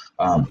football.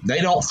 They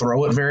don't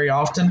throw it very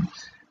often,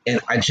 and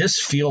I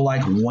just feel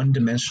like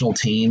one-dimensional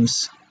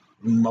teams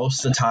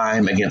most of the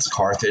time against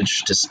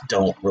Carthage just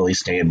don't really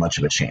stand much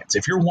of a chance.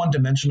 If you're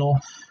one-dimensional,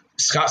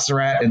 Scott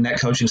Surratt and that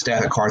coaching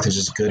staff at Carthage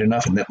is good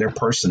enough, and that their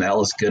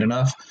personnel is good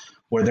enough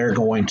where they're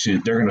going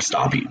to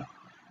stop you.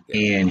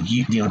 And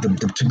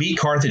to beat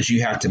Carthage,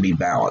 you have to be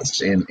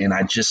balanced, and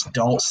I just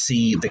don't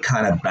see the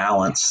kind of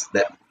balance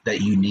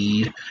that you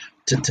need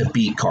to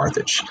beat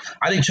Carthage.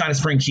 I think China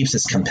Spring keeps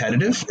us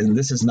competitive, and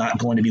this is not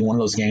going to be one of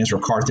those games where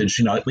Carthage,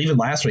 even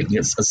last week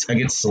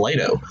against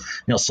Salado,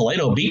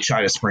 Salado beat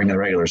China Spring in the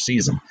regular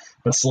season,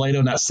 but Salado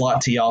in that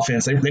slot T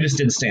offense, they just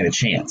didn't stand a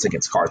chance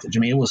against Carthage. I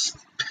mean, it was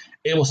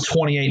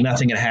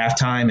 28-0 at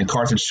halftime, and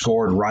Carthage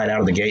scored right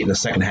out of the gate in the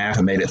second half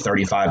and made it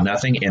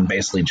 35-0, and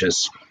basically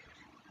just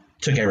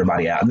took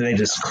everybody out. And then they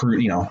just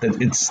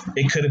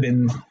it could have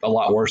been a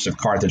lot worse if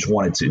Carthage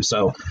wanted to.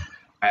 So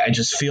I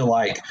just feel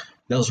like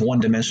those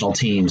one-dimensional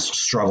teams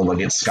struggle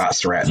against Scott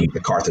Surratt and the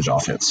Carthage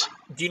offense.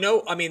 Do you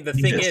know? I mean, the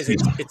thing is,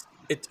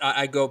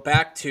 I go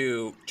back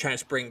to China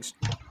Spring's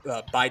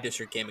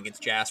by-district game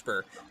against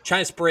Jasper.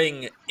 China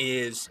Spring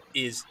is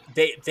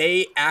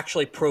they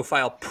actually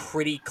profile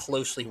pretty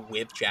closely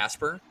with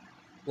Jasper.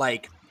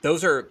 Like,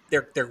 they're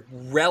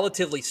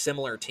relatively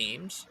similar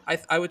teams,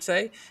 I would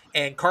say.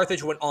 And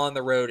Carthage went on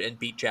the road and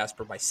beat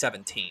Jasper by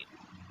 17.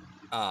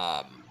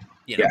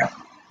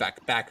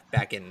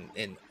 Back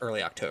in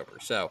early October.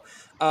 So,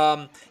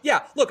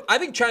 look, I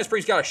think China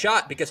Spring's got a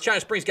shot because China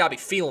Spring's got to be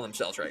feeling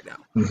themselves right now.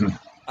 Mm-hmm.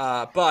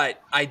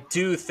 But I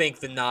do think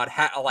the nod,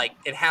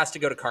 it has to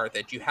go to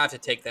Carthage. You have to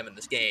take them in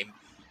this game.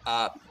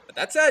 But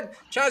that said,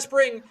 China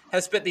Spring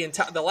has spent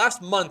the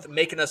last month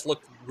making us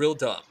look real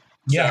dumb.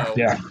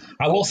 Yeah.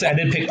 I will say I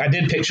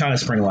did pick China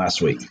Spring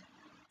last week.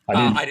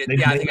 I did. They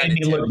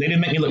didn't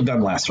make me look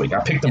dumb last week. I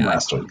picked them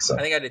last week. So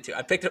I think I did too.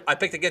 I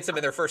picked against them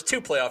in their first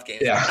 2 playoff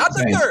games. Yeah, not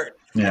the third.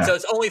 Yeah. So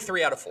it's only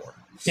 3 out of 4.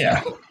 So,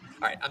 yeah.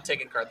 All right, I'm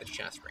taking Carthage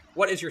China Spring.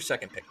 What is your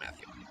second pick,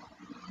 Matthew?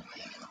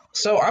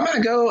 So I'm going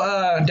to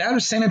go down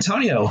to San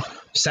Antonio,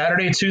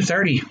 Saturday at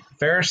 2:30,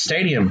 Ferris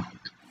Stadium.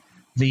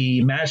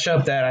 The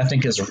matchup that I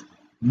think is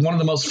one of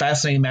the most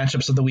fascinating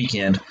matchups of the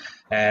weekend,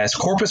 as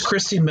Corpus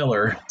Christi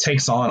Miller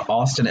takes on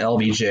Austin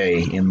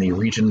LBJ in the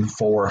Region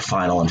 4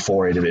 final in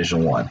 4A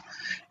Division 1.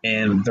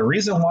 And the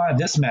reason why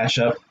this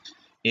matchup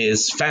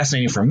is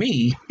fascinating for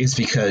me is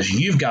because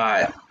you've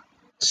got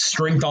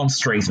strength on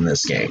strength in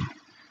this game.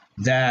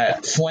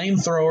 That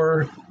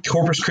flamethrower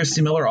Corpus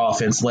Christi Miller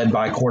offense led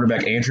by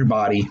quarterback Andrew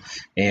Body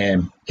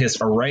and his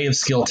array of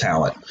skill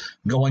talent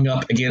going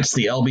up against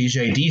the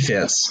LBJ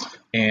defense,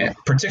 and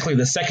particularly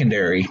the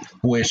secondary,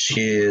 which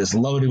is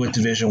loaded with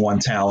Division I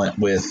talent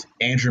with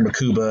Andrew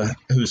Makuba,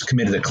 who's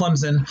committed to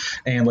Clemson,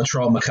 and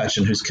Latrell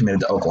McCutcheon, who's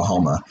committed to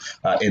Oklahoma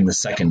in the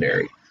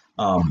secondary.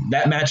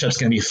 That matchup's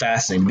going to be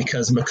fascinating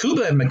because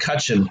Makuba and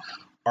McCutcheon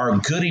are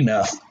good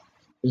enough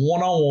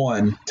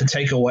one-on-one to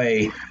take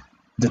away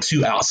the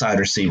two outside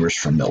receivers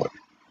from Miller.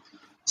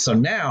 So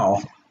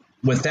now,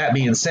 with that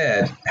being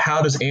said,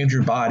 how does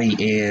Andrew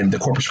Body and the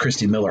Corpus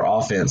Christi Miller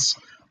offense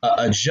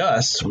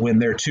adjust when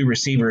their two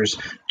receivers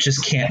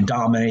just can't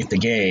dominate the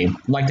game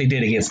like they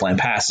did against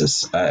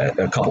Lampasas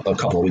a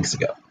couple of weeks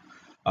ago?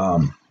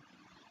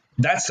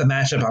 That's the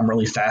matchup I'm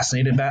really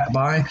fascinated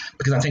by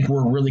because I think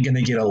we're really going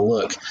to get a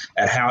look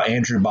at how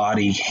Andrew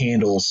Body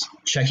handles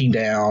checking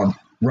down,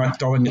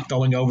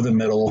 throwing over the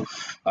middle,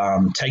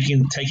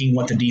 taking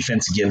what the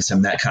defense gives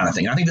him, that kind of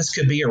thing. I think this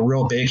could be a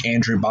real big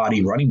Andrew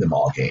Body running the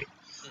ball game.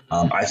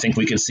 I think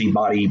we could see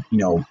Body,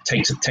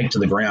 take to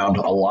the ground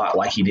a lot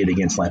like he did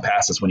against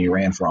Lampasas when he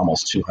ran for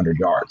almost 200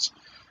 yards.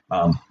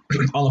 On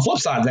the flip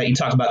side of that, you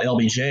talk about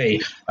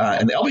LBJ,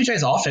 and the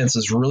LBJ's offense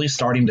is really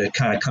starting to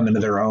kind of come into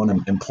their own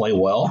and play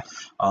well.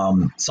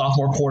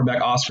 Sophomore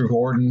quarterback Oscar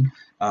Gordon,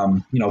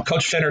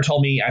 Coach Fenner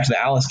told me after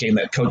the Alice game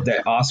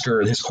that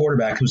Oscar, his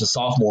quarterback, who's a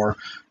sophomore,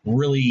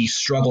 really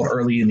struggled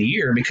early in the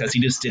year because he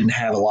just didn't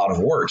have a lot of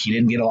work. He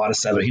didn't get a lot of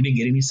seven. He didn't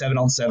get any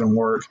 7-on-7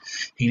 work.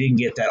 He didn't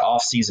get that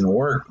off-season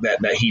work that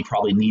he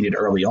probably needed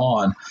early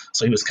on.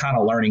 So he was kind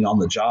of learning on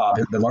the job.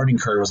 The learning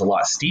curve was a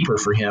lot steeper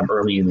for him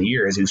early in the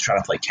year as he was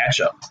trying to play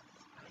catch-up.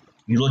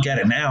 You look at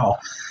it now,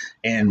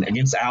 and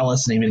against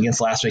Alice and even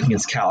against last week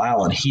against Cal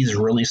Allen, he's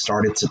really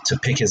started to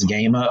pick his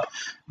game up,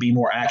 be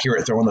more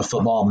accurate throwing the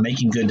football,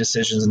 making good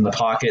decisions in the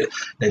pocket.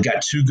 They've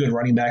got two good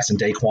running backs in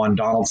Daquan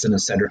Donaldson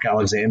and Cedric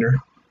Alexander.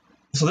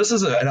 So this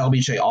is an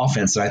LBJ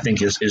offense that I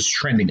think is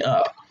trending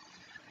up.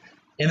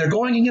 And they're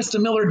going against a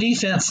Miller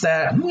defense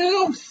that,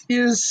 they're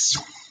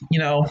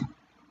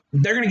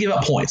going to give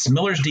up points.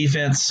 Miller's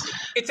defense.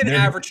 It's an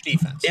average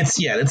defense.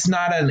 It's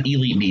not an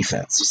elite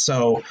defense.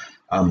 So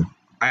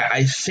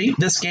I think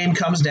this game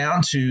comes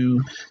down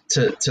to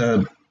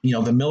the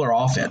Miller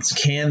offense.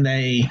 Can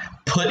they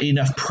put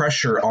enough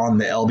pressure on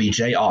the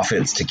LBJ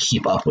offense to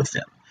keep up with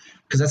them?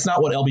 Because that's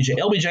not what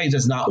LBJ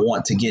does not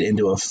want to get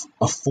into a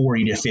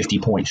 40 to 50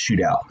 point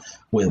shootout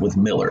with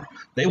Miller.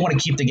 They want to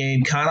keep the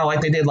game kind of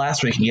like they did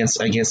last week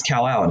against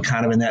Cal Allen,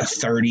 kind of in that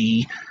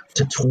 30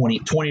 to 20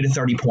 to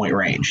 30 point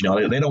range. They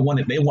don't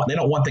want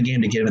the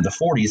game to get into the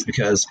 40s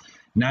because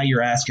now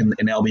you're asking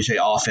an LBJ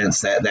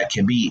offense that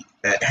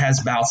has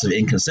bouts of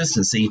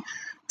inconsistency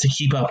to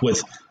keep up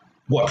with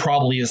what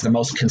probably is the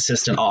most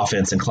consistent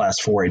offense in Class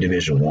 4A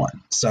Division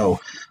 1. So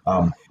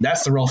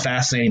that's the real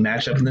fascinating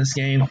matchup in this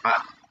game.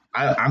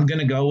 I'm going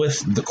to go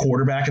with the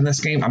quarterback in this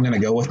game. I'm going to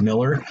go with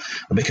Miller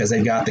because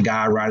they've got the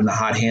guy riding the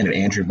hot hand at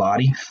Andrew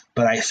Body.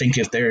 But I think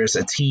if there's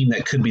a team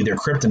that could be their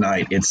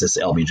kryptonite, it's this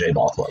LBJ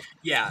ball club.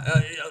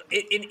 Yeah,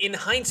 in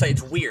hindsight,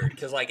 it's weird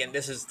because and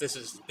this is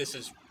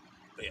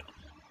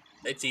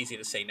it's easy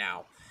to say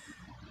now.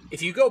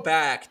 If you go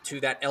back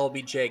to that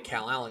LBJ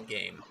Cal Allen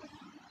game,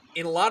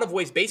 in a lot of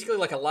ways, basically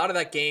a lot of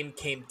that game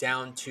came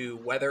down to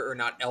whether or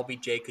not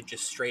LBJ could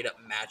just straight up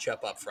match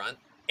up front.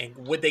 And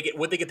would they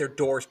get their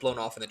doors blown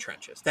off in the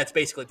trenches? That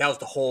was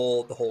the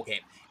whole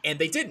game, and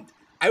they didn't.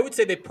 I would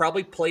say they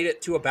probably played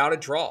it to about a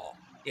draw.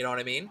 You know what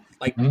I mean?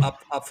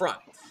 Up front.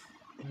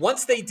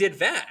 Once they did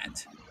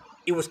that,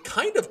 it was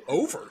kind of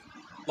over.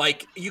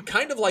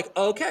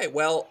 Okay,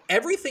 well,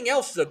 everything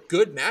else is a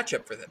good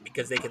matchup for them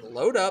because they can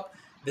load up.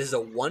 This is a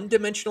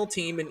one-dimensional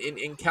team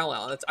in Cal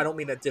Allen. I don't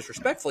mean that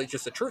disrespectfully. It's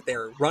just the truth.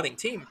 They're a running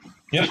team.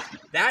 Yeah.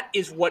 That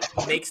is what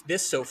makes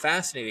this so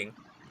fascinating.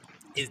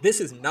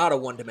 This is not a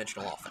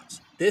one-dimensional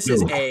offense. This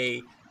is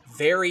a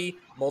very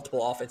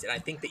multiple offense, and I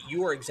think that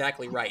you are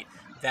exactly right,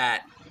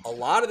 that a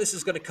lot of this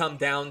is going to come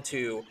down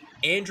to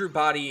Andrew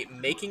Body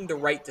making the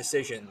right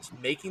decisions,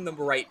 making the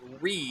right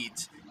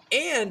reads,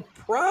 and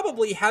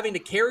probably having to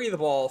carry the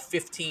ball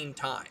 15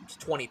 times,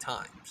 20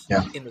 times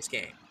in this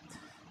game.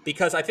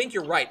 because I think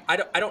you're right.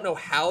 I don't know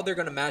how they're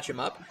going to match him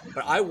up,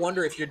 but I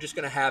wonder if you're just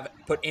going to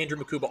put Andrew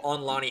Makuba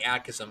on Lonnie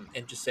Atkinson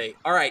and just say,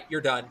 all right,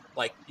 you're done.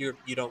 Like you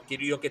don't get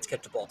to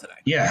catch the ball today.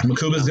 Yeah,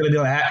 Makuba's going to be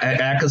on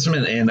Atkinson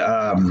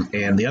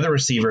and the other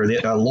receiver,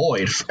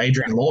 Lloyd,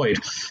 Adrian Lloyd.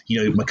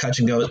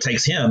 McCutcheon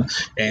takes him,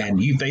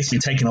 and you've basically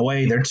taken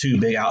away their two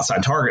big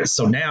outside targets.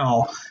 So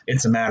now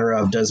it's a matter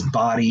of does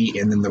Body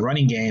and then the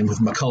running game with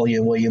McCulley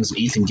and Williams and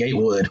Ethan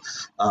Gatewood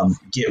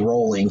get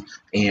rolling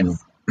and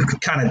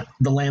kind of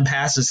the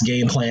Lampasas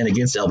game plan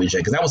against LBJ,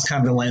 because that was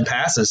kind of the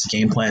Lampasas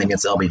game plan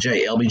against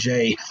LBJ.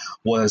 LBJ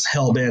was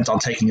hell bent on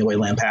taking away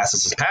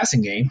Lampasas'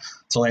 passing game,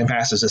 so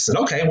Lampasas just said,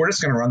 "Okay, we're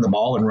just going to run the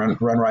ball and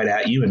run right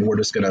at you, and we're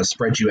just going to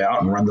spread you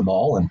out and run the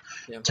ball and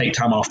take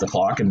time off the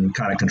clock and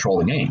kind of control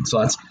the game."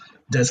 So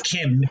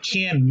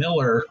can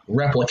Miller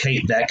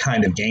replicate that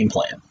kind of game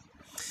plan?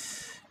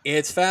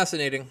 It's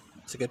fascinating.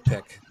 It's a good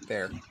pick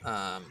there.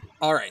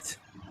 All right,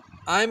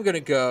 I'm going to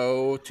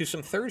go to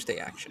some Thursday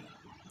action.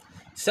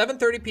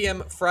 7:30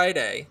 p.m.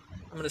 Friday.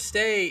 I'm going to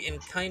stay in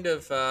kind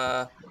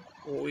of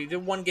we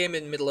did one game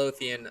in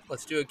Midlothian.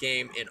 Let's do a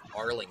game in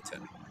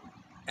Arlington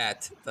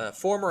at the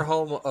former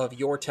home of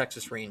your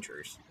Texas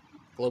Rangers,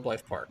 Globe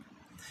Life Park.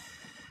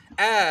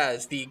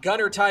 As the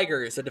Gunner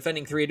Tigers, the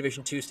defending 3A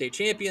Division II state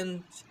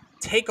champions,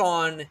 take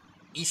on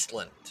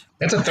Eastland.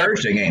 That's a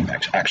Thursday game,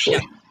 actually.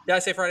 Yeah. Did I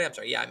say Friday? I'm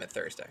sorry. Yeah, I meant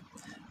Thursday.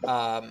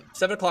 7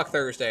 o'clock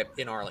Thursday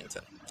in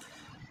Arlington.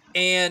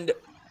 And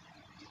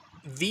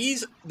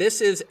this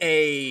is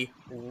a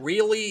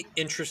really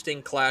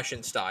interesting clash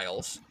in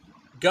styles.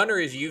 Gunner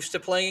is used to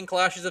playing in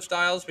clashes of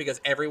styles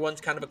because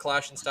everyone's kind of a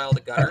clash in style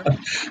to Gunner.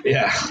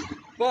 Yeah.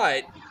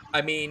 But,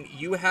 I mean,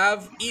 you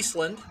have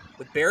Eastland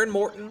with Baron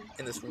Morton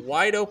in this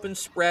wide open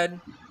spread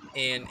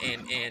and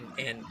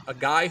a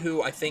guy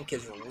who I think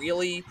is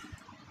really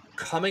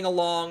coming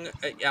along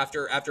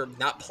after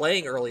not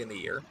playing early in the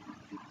year.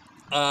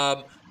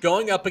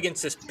 Going up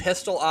against this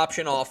pistol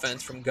option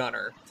offense from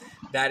Gunner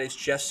that is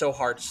just so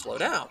hard to slow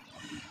down.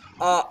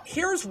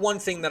 Here's one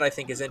thing that I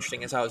think is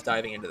interesting as I was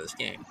diving into this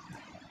game.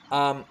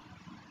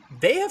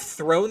 They have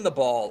thrown the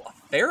ball a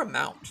fair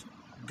amount.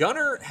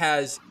 Gunner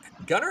has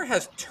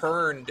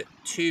turned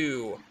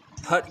to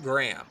Hudson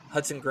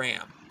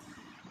Graham,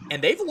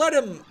 and they've let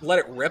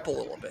it rip a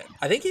little bit.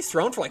 I think he's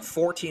thrown for like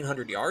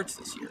 1,400 yards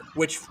this year,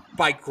 which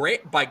by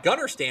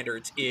Gunner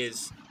standards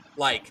is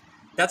like,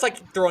 that's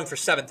like throwing for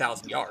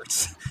 7,000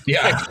 yards.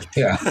 Yeah,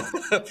 yeah.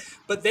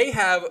 But they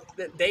have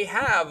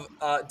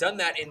done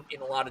that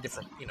in a lot of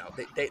different,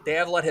 they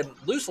have let him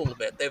loose a little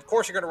bit. They, of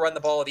course, are going to run the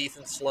ball with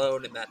Ethan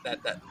Sloan and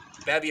that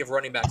bevy of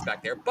running backs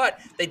back there.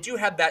 But they do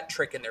have that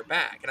trick in their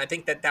bag. And I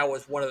think that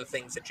was one of the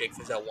things that Jake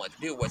Fizel wanted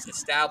to do, was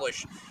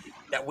establish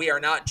that we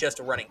are not just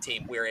a running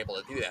team. We are able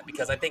to do that.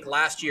 Because I think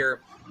last year,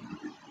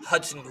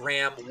 Hudson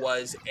Graham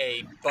was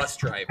a bus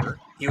driver.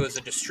 He was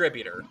a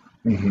distributor.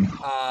 Mm-hmm.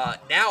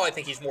 Now I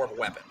think he's more of a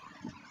weapon.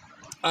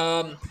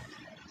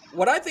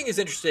 What I think is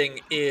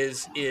interesting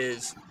is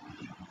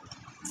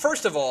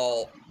first of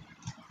all,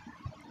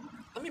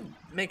 let me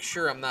make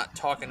sure I'm not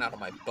talking out of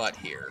my butt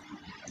here,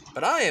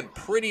 but I am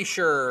pretty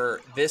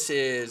sure this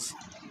is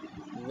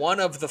one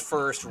of the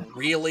first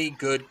really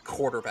good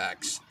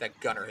quarterbacks that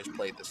Gunner has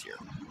played this year.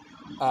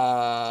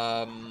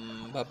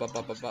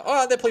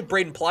 They played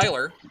Braden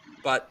Plyler,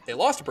 but they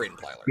lost to Braden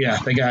Plyler. Yeah,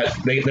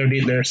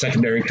 their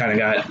secondary kind of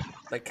got.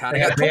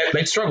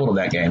 They struggled in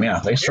that game.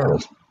 Yeah, they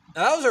struggled.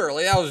 Now, that was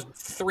early. That was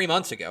 3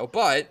 months ago,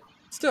 but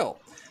still,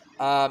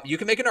 you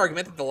can make an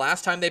argument that the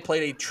last time they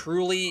played a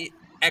truly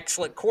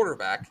excellent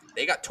quarterback,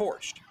 they got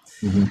torched.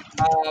 Mm-hmm.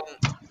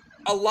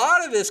 A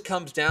lot of this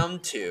comes down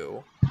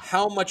to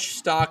how much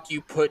stock you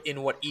put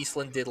in what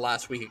Eastland did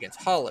last week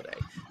against Holiday,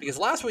 because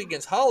last week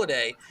against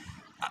Holiday,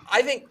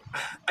 I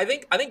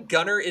think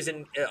Gunner is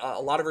in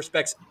a lot of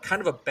respects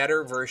kind of a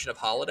better version of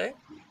Holiday.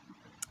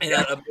 And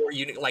a more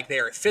unique, like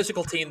they're a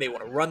physical team. They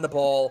want to run the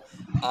ball,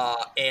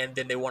 and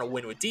then they want to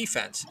win with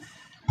defense.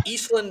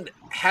 Eastland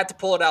had to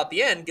pull it out at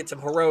the end, get some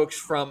heroics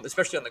from,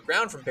 especially on the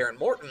ground, from Baron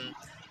Morton,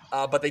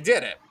 but they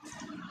did it.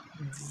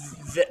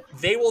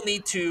 They will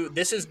need to.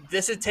 This is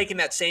taking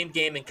that same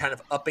game and kind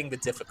of upping the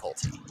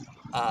difficulty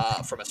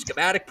from a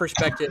schematic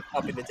perspective,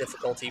 upping the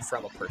difficulty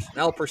from a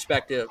personnel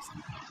perspective.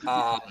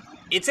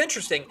 It's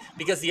interesting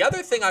because the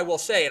other thing I will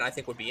say, and I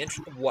think would be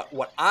interesting,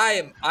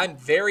 I'm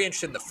very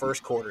interested in the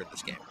first quarter of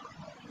this game.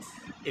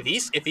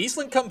 If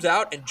Eastland comes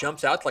out and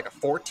jumps out to like a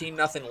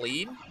 14-0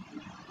 lead,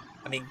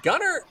 I mean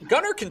Gunner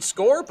can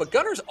score, but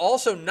Gunner's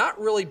also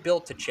not really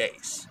built to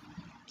chase.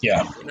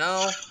 Yeah.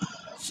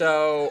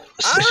 So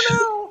I don't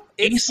know.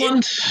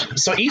 Eastland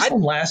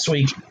last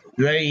week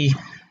they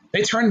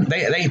turned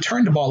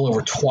the ball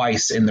over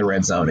twice in the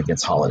red zone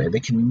against Holiday. They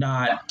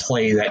cannot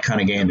play that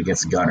kind of game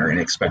against Gunner and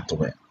expect to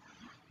win.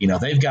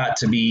 They've got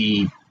to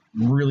be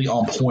really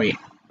on point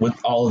with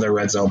all of their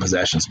red zone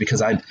possessions,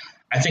 because I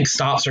think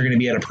stops are going to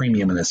be at a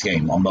premium in this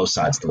game on both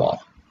sides of the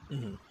ball.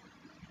 Mm-hmm.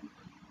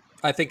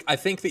 I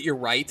think that you're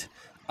right,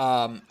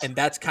 and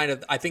that's kind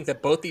of, I think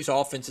that both these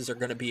offenses are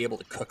going to be able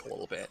to cook a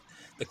little bit.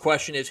 The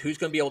question is who's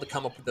going to be able to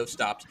come up with those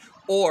stops,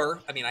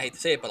 or I mean, I hate to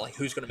say it, but like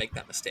who's going to make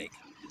that mistake?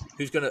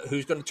 Who's gonna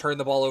turn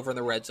the ball over in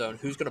the red zone?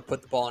 Who's going to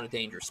put the ball in a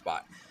dangerous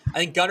spot? I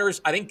think Gunner's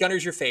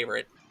your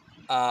favorite.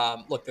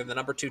 Look, they're the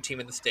number 2 team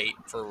in the state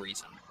for a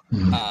reason.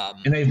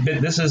 And they've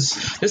been. This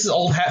is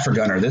old hat for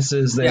Gunner. This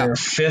is their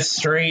 5th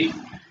straight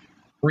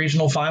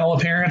regional final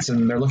appearance,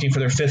 and they're looking for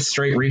their 5th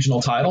straight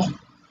regional title.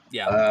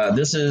 Yeah.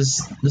 This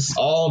is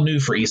all new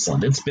for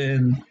Eastland. It's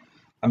been,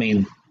 I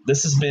mean,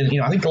 this has been,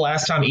 I think the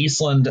last time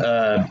Eastland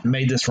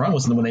made this run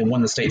was when they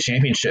won the state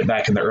championship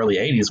back in the early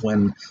 80s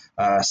when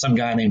some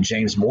guy named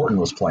James Morton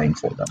was playing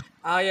for them.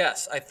 Ah,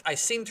 yes. I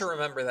seem to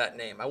remember that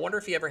name. I wonder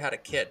if he ever had a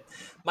kid.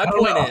 My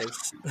point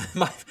is,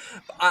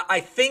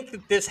 I think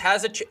that this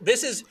has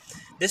this is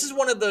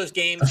one of those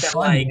games that,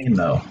 like, game,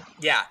 though.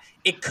 Yeah,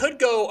 it could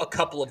go a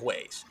couple of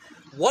ways.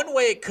 One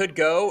way it could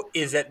go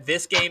is that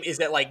this game is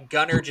that, like,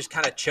 Gunner just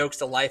kind of chokes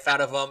the life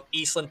out of them.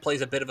 Eastland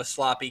plays a bit of a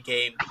sloppy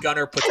game.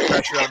 Gunner puts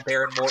pressure on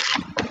Baron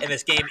Morton, and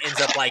this game ends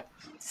up like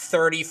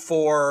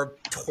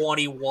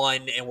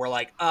 34-21, and we're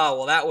like, oh,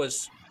 well, that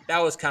was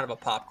kind of a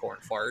popcorn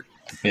fart.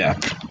 Yeah.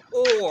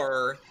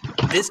 Or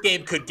this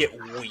game could get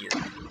weird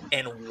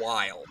and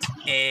wild,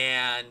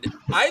 and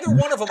either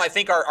one of them, I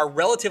think, are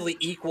relatively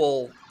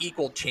equal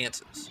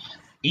chances.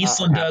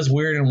 Eastland does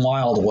weird and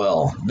wild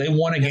well. They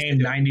won a game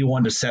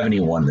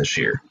 91-71 this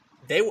year.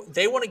 They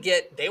want to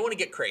get crazy. They want to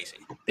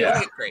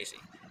get crazy.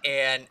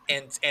 And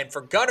for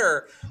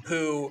Gunner,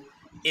 who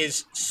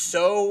is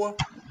so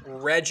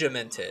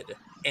regimented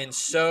and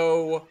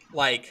so,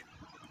 like,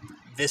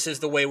 this is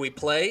the way we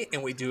play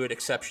and we do it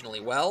exceptionally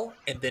well,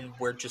 and then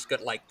we're just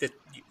gonna, like, this,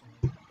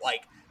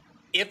 like,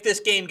 if this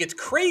game gets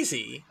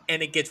crazy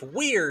and it gets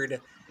weird,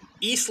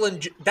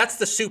 Eastland, that's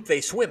the soup they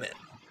swim in.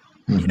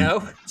 You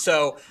know,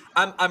 so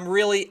I'm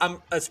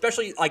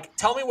especially, like,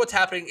 tell me what's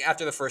happening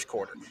after the first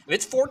quarter. If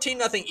it's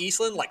 14-0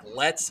 Eastland, like,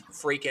 let's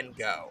freaking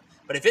go.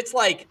 But if it's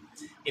like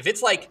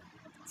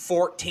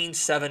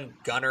 14-7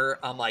 Gunner,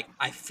 I'm like,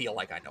 I feel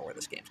like I know where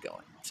this game's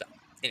going. So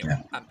anyway,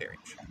 I'm very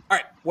interested. All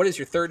right, what is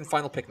your third and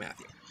final pick,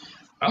 Matthew?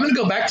 I'm going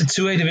to go back to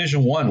 2A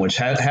Division I, which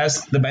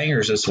has the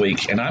bangers this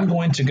week, and I'm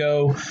going to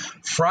go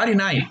Friday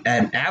night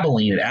at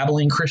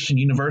Abilene Christian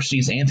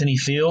University's Anthony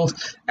Field,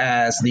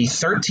 as the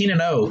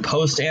 13-0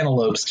 Post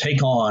Antelopes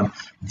take on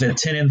the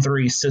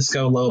 10-3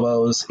 Cisco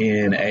Lobos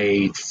in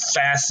a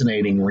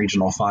fascinating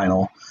regional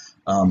final.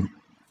 And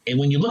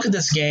when you look at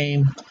this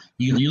game,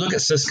 you look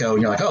at Cisco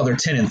and you're like, oh, they're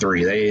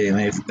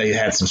 10-3. They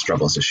had some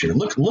struggles this year.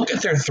 Look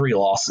at their 3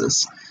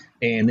 losses,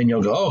 and then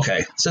you'll go, oh,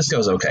 okay,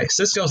 Cisco's okay.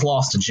 Cisco's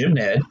lost to Jim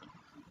Ned.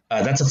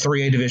 That's a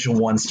 3A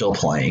Division I still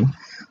playing.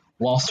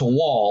 Lost to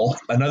Wall,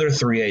 another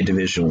 3A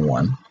Division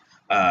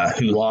I,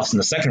 who lost in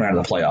the second round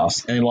of the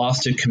playoffs, and they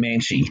lost to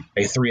Comanche,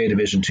 a 3A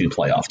Division II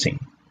playoff team.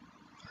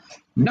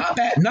 Not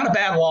a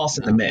bad loss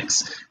in the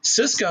mix.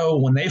 Cisco,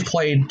 when they've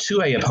played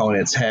 2A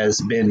opponents, has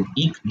been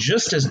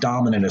just as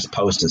dominant as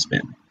Post has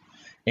been.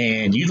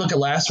 And you look at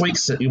last week,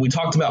 we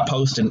talked about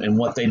Post and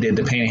what they did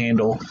to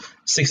Panhandle,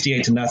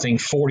 68-0,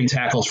 40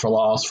 tackles for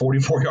loss,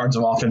 44 yards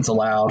of offense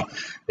allowed.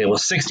 It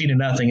was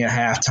 60-0 at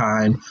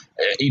halftime.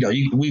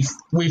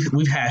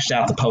 We've hashed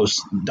out the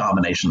Post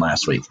domination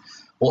last week.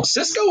 Well,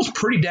 Cisco was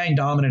pretty dang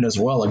dominant as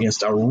well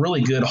against a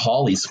really good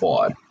Hawley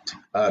squad,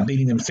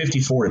 beating them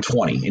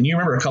 54-20. And you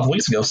remember a couple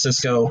weeks ago,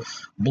 Cisco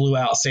blew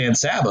out San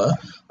Saba,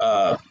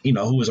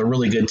 who was a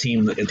really good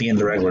team at the end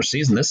of the regular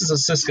season. This is a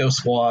Cisco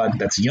squad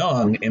that's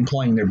young and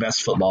playing their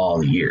best football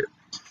of the year.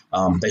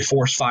 They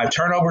forced 5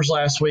 turnovers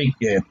last week.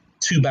 Yeah,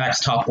 2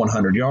 backs top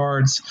 100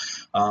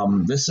 yards.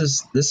 This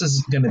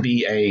is going to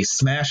be a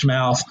smash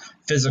mouth,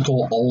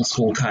 physical, old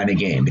school kind of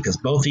game, because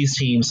both these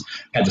teams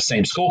have the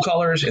same school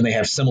colors and they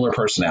have similar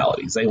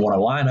personalities. They want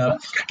to line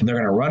up and they're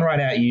going to run right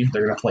at you.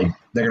 They're going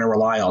to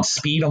rely on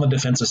speed on the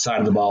defensive side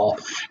of the ball,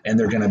 and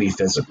they're going to be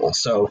physical.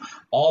 So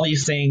all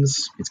these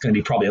things, it's going to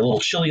be probably a little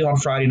chilly on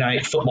Friday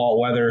night,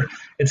 football weather.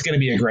 It's going to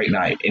be a great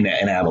night in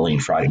Abilene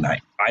Friday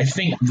night. I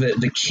think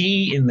the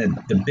key and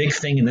the big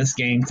thing in this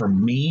game for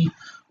me,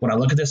 when I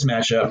look at this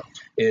matchup,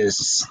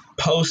 is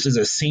Post is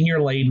a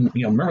senior-laden.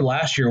 Remember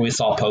last year we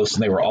saw Post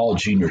and they were all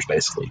juniors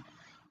basically.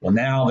 Well,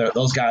 now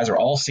those guys are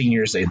all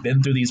seniors. They've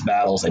been through these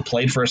battles. They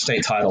played for a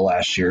state title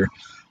last year,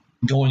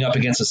 going up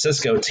against a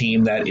Cisco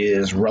team that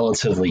is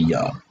relatively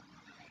young.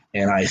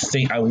 And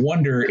I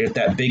wonder if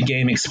that big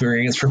game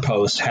experience for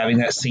Post, having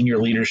that senior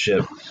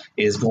leadership,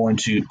 is going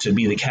to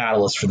be the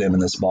catalyst for them in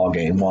this ball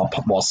game.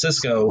 While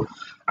Cisco,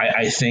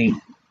 I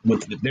think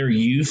with their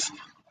youth,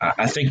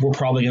 I think we're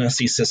probably going to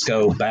see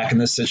Cisco back in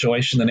this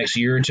situation the next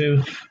year or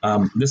two.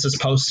 This is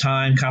Post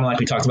time, kind of like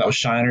we talked about with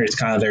Shiner. It's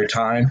kind of their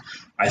time.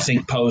 I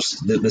think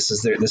Post, this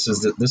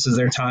is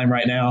their time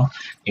right now,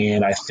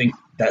 and I think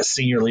that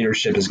senior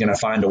leadership is going to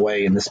find a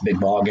way in this big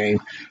ball game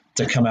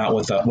to come out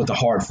with a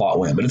hard fought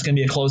win. But it's going to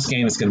be a close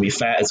game. It's going to be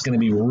fat. It's going to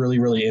be really,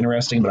 really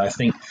interesting. But I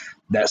think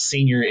that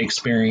senior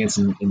experience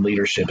and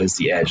leadership is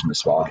the edge in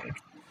this ball game.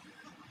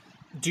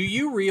 Do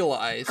you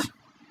realize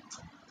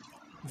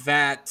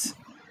that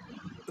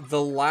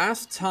the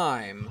last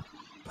time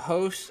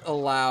Post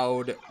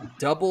allowed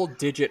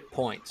double-digit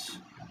points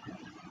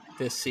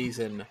this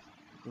season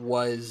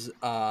was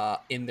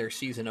in their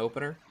season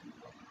opener?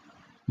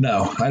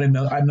 No, I didn't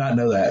know. I did not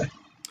know that.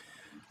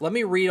 Let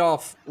me read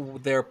off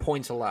their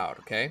points allowed,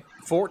 okay?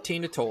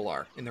 14 to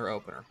Tolar in their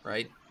opener,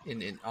 right?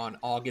 On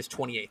August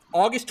 28th.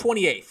 August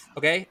 28th,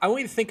 okay? I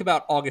want you to think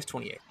about August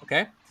 28th,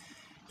 okay?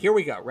 Here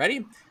we go.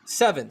 Ready?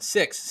 7,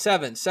 6,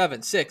 7,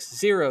 7, 6,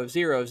 0,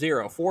 0,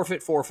 0.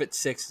 Forfeit, forfeit,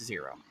 6,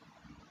 0.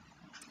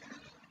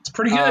 It's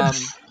pretty good.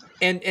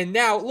 And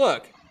now,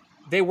 look,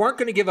 they weren't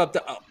going to give up,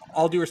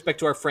 all due respect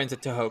to our friends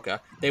at Tahoka,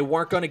 they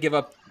weren't going to give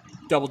up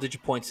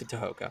double-digit points to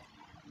Tahoka.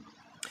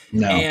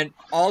 No. And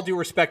all due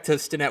respect to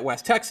Stinnett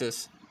West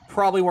Texas,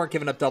 probably weren't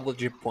giving up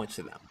double-digit points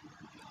to them.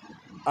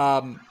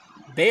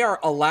 They've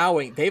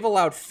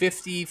allowed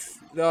 50.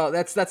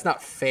 That's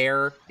not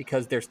fair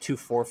because there's 2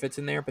 forfeits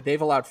in there, but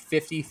they've allowed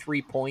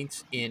 53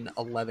 points in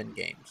 11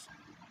 games.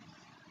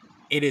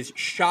 It is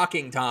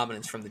shocking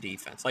dominance from the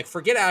defense. Like,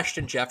 forget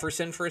Ashton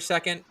Jefferson for a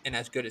second, and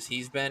as good as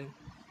he's been,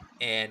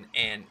 and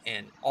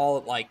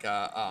all like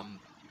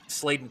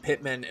Sladen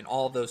Pittman and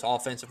all of those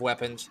offensive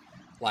weapons.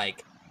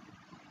 Like,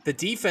 the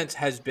defense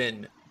has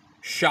been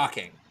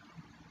shocking,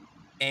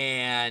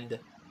 and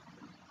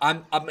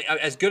I'm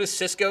as good as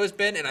Cisco has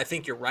been, and I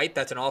think you're right.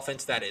 That's an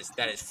offense that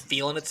is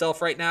feeling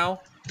itself right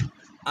now.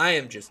 I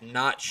am just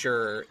not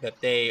sure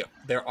that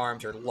their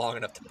arms are long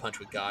enough to punch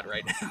with God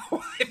right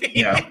now. I mean,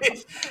 Yeah.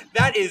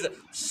 that is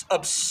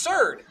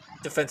absurd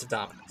defensive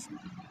dominance.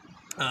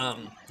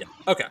 Yeah.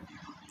 Okay.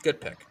 Good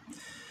pick.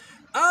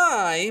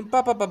 Where do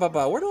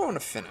I want to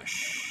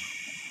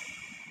finish?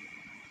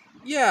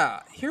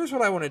 Yeah. Here's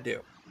what I want to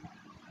do.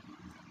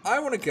 I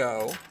want to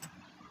go.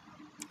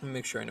 Let me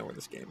make sure I know where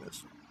this game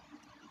is.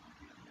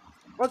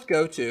 Let's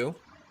go to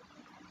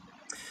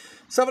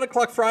 7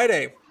 o'clock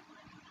Friday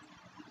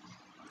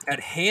at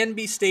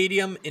Hanby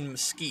Stadium in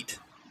Mesquite.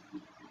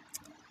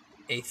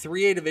 A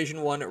 3A Division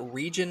I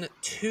Region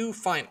 2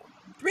 final.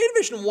 3A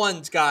Division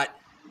I's got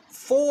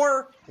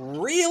 4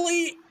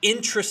 really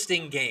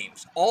interesting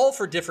games, all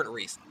for different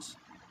reasons.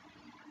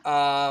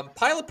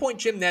 Pilot Point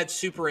Jim Ned's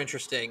super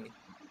interesting.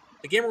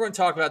 The game we're going to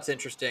talk about is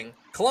interesting.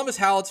 Columbus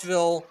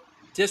Hallettsville,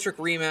 district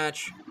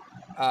rematch.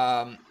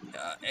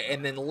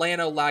 And then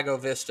Llano Lago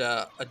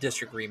Vista, a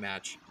district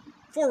rematch.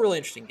 4 really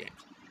interesting games.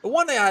 The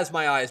one that has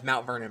my eye is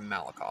Mount Vernon and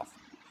Malakoff.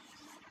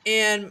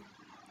 And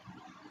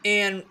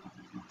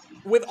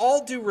with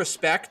all due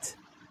respect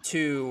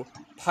to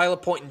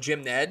Pilot Point and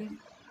Jim Ned,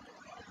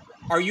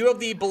 are you of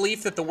the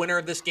belief that the winner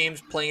of this game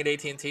is playing at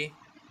AT&T?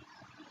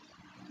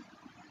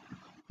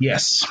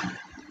 Yes.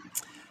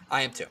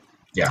 I am too.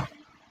 Yeah.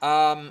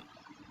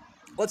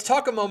 Let's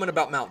talk a moment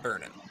about Mount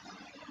Vernon.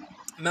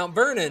 Mount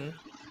Vernon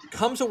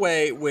comes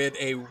away with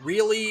a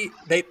really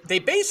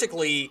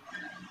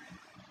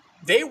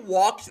they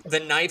walked the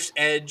knife's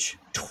edge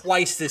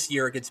twice this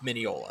year against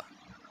Mineola.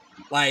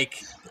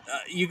 Like,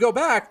 you go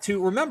back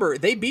to, remember,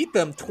 they beat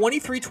them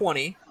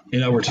 23-20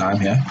 in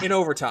overtime, yeah. In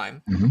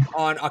overtime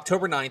on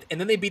October 9th, and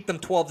then they beat them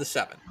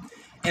 12-7.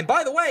 And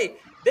by the way,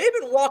 they've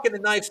been walking the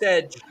knife's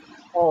edge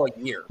all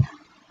year.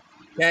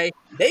 Okay?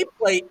 They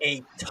play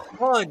a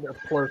ton of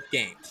close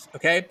games,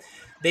 okay?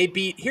 They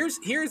beat here's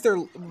their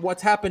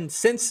what's happened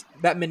since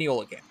that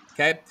Mineola game.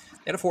 Okay,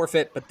 they had a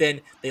forfeit, but then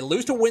they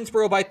lose to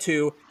Winsboro by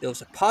 2. They lose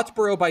to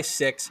Pottsboro by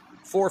 6.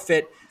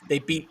 Forfeit. They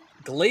beat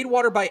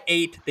Gladewater by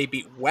 8. They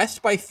beat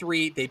West by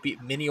 3. They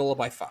beat Mineola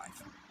by 5.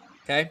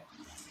 Okay,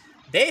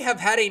 they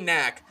have had a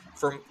knack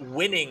for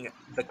winning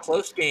the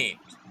close games,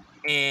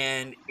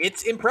 and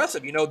it's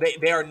impressive. You know,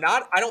 they are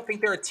not. I don't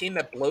think they're a team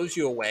that blows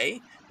you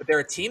away, but they're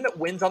a team that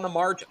wins on the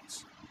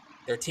margins.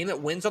 They're a team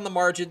that wins on the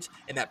margins,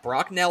 and that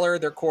Brock Neller,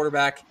 their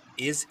quarterback,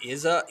 he's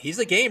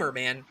a gamer,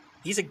 man.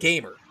 He's a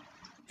gamer.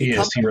 He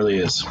really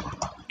is.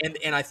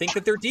 And I think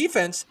that their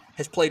defense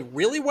has played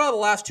really well the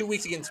last 2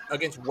 weeks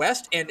against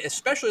West, and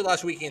especially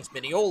last week against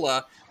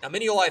Mineola. Now,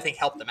 Mineola, I think,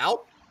 helped them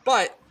out,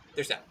 but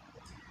there's that.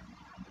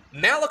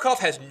 Malakoff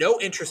has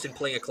no interest in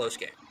playing a close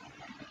game.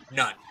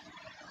 None.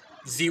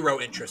 Zero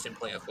interest in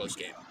playing a close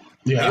game.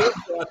 Yeah. They want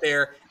to go out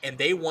there, and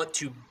they want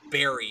to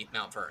bury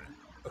Mount Vernon.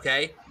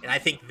 Okay? And I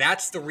think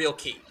that's the real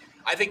key.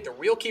 I think the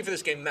real key for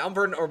this game, Mount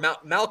Vernon or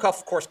Malakoff,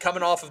 of course,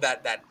 coming off of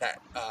that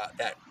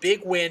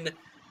big win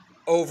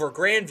over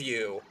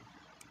Grandview,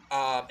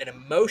 an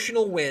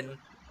emotional win.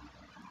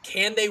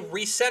 Can they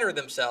recenter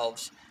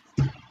themselves?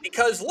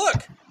 Because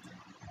look,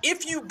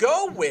 if you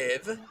go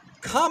with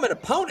common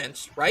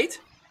opponents, right?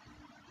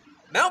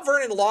 Mount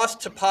Vernon lost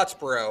to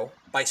Pottsboro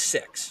by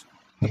 6.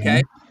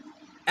 Okay,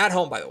 at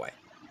home, by the way.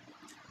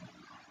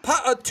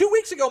 2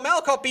 weeks ago,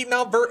 Malakoff beat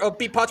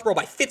beat Pottsboro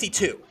by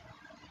 52.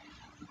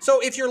 So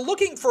if you're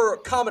looking for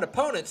common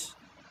opponents,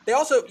 they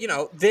also,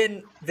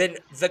 then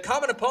the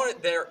common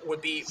opponent there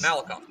would be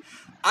Malakoff.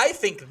 I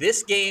think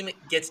this game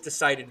gets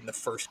decided in the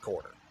first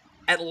quarter,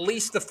 at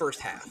least the first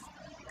half,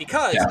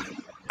 because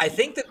I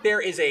think that there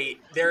is a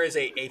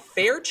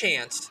fair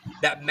chance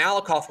that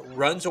Malakoff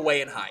runs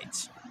away and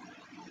hides,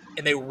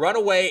 and they run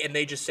away and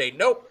they just say,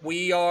 nope,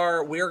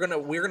 we're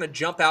gonna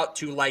jump out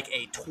to like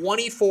a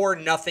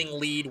 24-0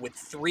 lead with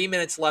 3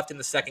 minutes left in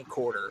the second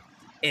quarter,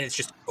 and it's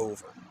just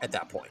over at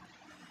that point.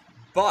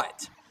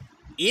 But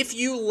if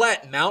you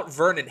let Mount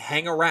Vernon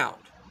hang around,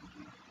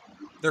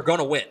 they're going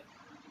to win.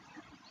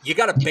 You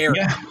got to bear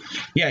Yeah, them.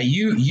 yeah.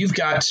 You've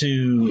got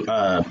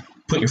to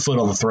put your foot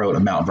on the throat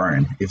of Mount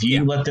Vernon. If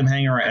you let them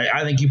hang around,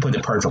 I think you put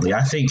it perfectly.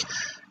 I think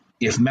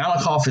if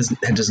Malakoff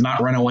does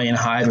not run away and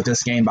hide with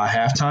this game by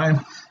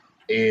halftime,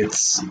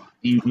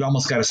 you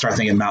almost got to start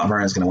thinking Mount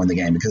Vernon's going to win the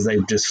game because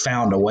they've just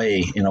found a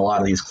way in a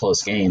lot of these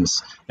close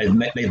games. They've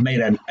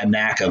made a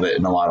knack of it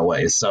in a lot of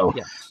ways. So.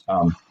 Yes.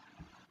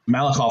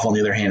 Malakoff, on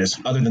the other hand,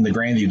 other than the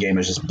Grandview game,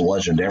 has just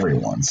bludgeoned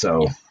everyone.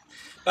 So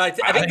I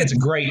think it's a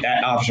great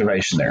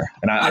observation there,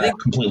 and I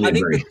completely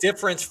agree. I think the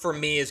difference for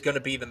me is going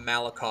to be the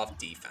Malakoff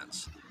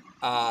defense.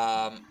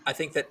 I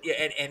think that,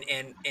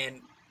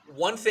 and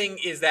one thing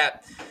is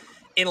that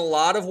in a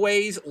lot of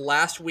ways,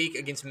 last week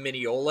against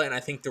Mineola, and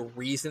I think the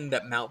reason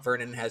that Mount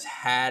Vernon has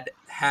had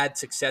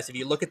success, if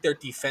you look at their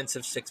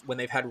defensive when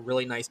they've had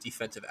really nice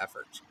defensive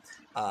efforts,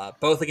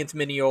 both against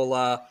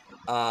Mineola.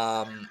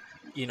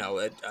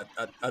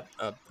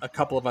 A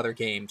couple of other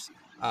games,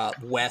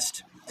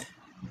 West,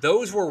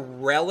 those were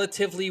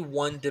relatively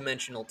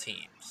one-dimensional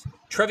teams.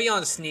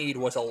 Trevion Sneed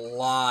was a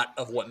lot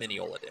of what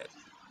Mineola did.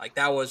 Like,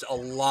 that was a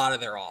lot of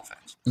their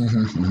offense.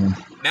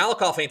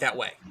 Malakoff ain't that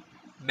way.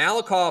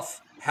 Malakoff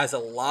has a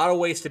lot of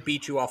ways to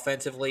beat you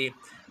offensively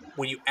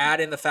when you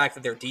add in the fact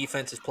that their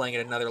defense is playing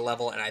at another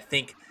level, and I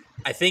think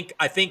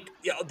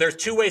there's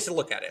two ways to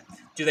look at it.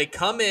 Do they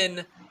come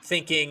in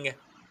thinking,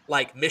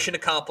 like, mission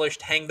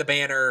accomplished, hang the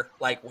banner,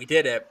 like, we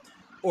did it?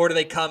 Or do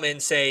they come in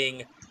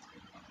saying,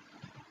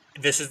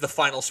 this is the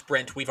final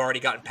sprint, we've already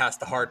gotten past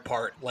the hard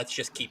part, let's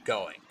just keep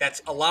going?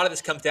 That's a lot of this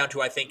comes down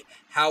to, I think,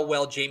 how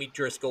well Jamie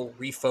Driscoll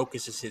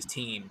refocuses his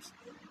team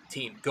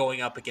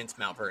going up against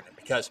Mount Vernon,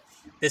 because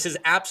this is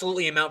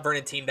absolutely a Mount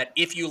Vernon team that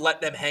if you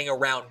let them hang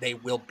around, they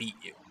will beat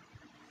you.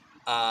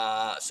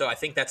 So I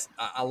think that's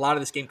a lot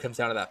of this game comes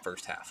down to that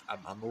first half.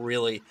 I'm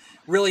really,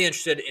 really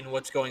interested in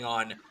what's going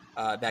on.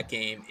 That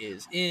game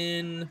is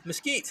in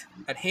Mesquite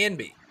at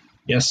Hanby.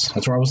 Yes,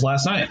 that's where I was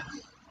last night.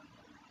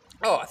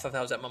 Oh, I thought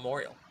that was at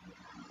Memorial.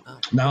 Oh.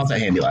 No, I was at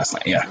Hanby last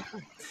night, yeah.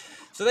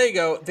 So there you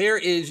go. There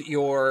is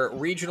your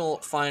regional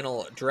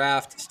final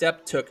draft.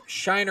 Stepp took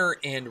Shiner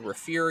and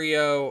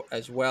Refugio,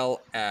 as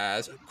well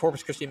as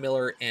Corpus Christi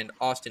Miller and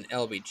Austin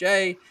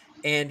LBJ,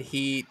 and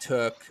he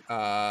took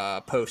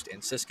Post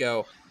and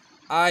Cisco.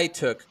 I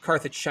took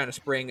Carthage, China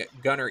Spring,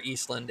 Gunner,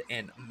 Eastland,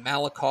 and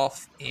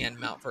Malakoff and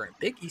Mount Vernon.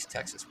 Big East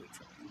Texas week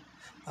for me.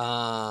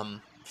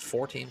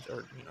 4 teams,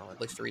 or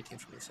at least 3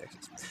 teams from these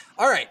sections.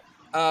 All right,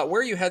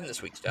 where are you heading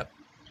this week, Stepp?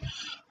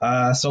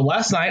 So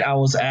last night I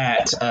was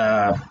at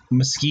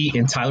Mesquite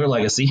and Tyler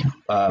Legacy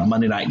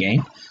Monday night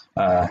game.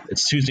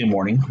 It's Tuesday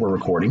morning. We're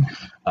recording.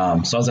 So I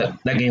was at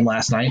that game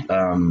last night.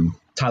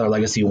 Tyler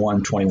Legacy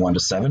won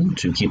 21-7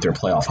 to keep their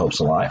playoff hopes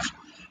alive.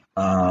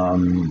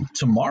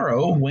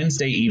 Tomorrow,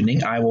 Wednesday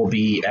evening, I will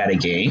be at a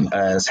game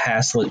as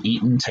Haslett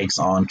Eaton takes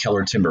on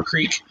Keller Timber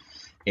Creek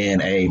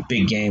in a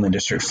big game in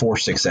District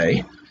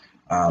 4-6A.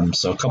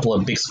 So a couple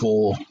of big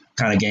school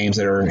kind of games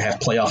that have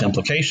playoff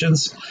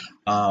implications.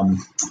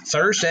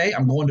 Thursday,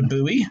 I'm going to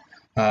Bowie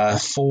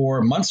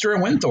for Munster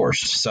and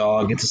Windthorst. So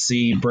I'll get to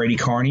see Brady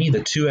Carney, the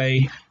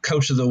 2A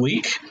Coach of the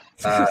Week,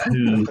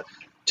 who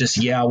just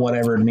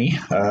whatever'd me.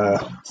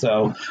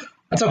 So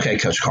that's okay,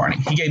 Coach Carney.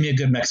 He gave me a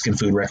good Mexican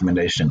food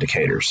recommendation in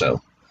Decatur,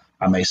 so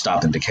I may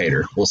stop in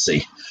Decatur. We'll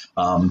see.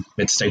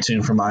 Stay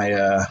tuned for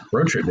my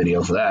road trip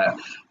video for that.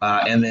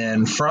 And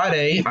then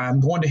Friday, I'm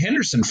going to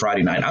Henderson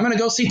Friday night. I'm going to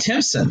go see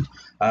Timpson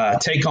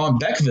take on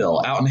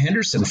Beckville out in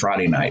Henderson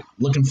Friday night.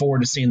 Looking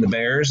forward to seeing the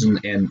Bears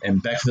and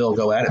Beckville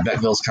go at it.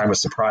 Beckville's kind of a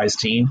surprise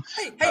team.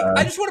 Hey,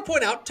 I just want to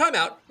point out, time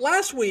out.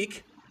 Last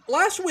week,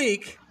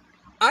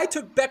 I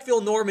took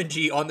Beckville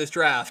Normandy on this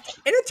draft,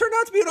 and it turned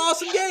out to be an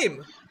awesome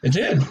game. It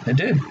did.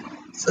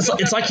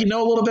 It's like you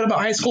know a little bit about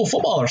high school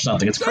football or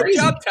something. It's crazy.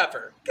 Good job,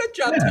 Tepper. Good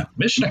job, Tepper.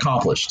 Mission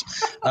accomplished.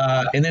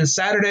 And then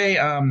Saturday,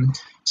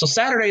 so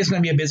Saturday is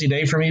going to be a busy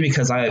day for me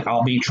because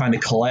I'll be trying to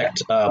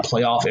collect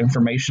playoff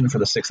information for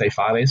the 6A,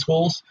 5A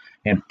schools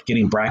and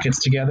getting brackets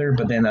together.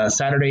 But then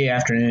Saturday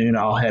afternoon,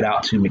 I'll head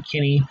out to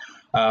McKinney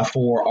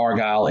for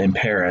Argyle and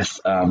Paris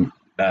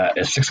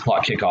at 6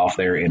 o'clock kickoff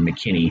there in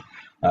McKinney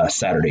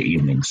Saturday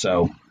evening.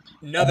 So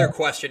another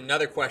question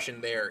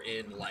there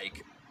in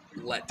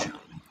letdown.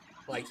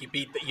 Like you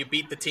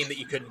beat the team that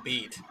you couldn't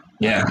beat.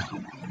 Yeah.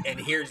 And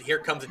here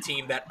comes a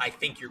team that I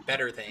think you're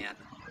better than.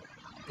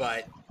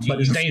 But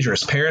it's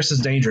dangerous. Paris is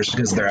dangerous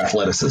because of their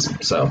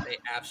athleticism. So they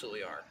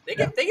absolutely are. They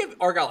give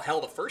Argyle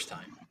hell the first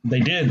time.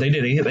 They did.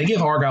 They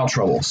give Argyle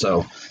trouble.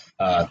 So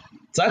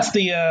that's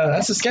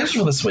the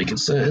schedule this week.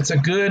 It's a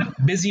good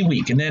busy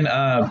week. And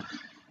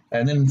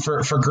then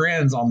for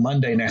Grins on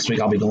Monday next week,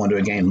 I'll be going to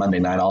a game Monday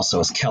night also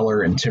as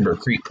Keller and Timber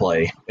Creek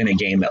play in a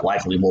game that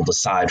likely will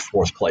decide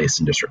 4th place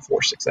in District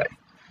 4-6A.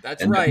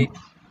 That's right.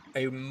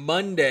 A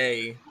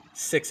Monday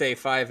 6A,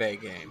 5A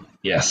game.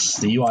 Yes.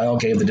 The UIL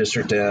gave the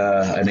district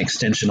an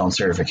extension on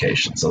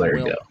certification. So there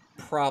you go.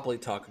 probably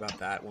talk about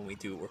that when we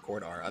do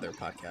record our other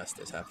podcast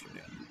this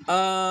afternoon.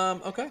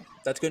 Okay,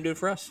 that's going to do it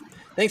for us.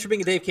 Thanks for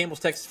being a Dave Campbell's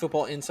Texas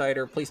Football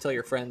Insider. Please tell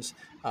your friends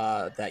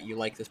that you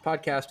like this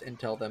podcast and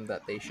tell them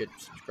that they should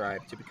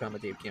subscribe to become a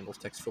Dave Campbell's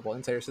Texas Football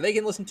Insider so they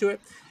can listen to it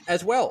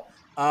as well.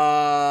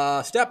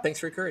 Stepp, thanks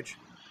for your courage.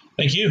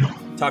 Thank you.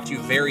 Talk to you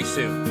very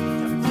soon.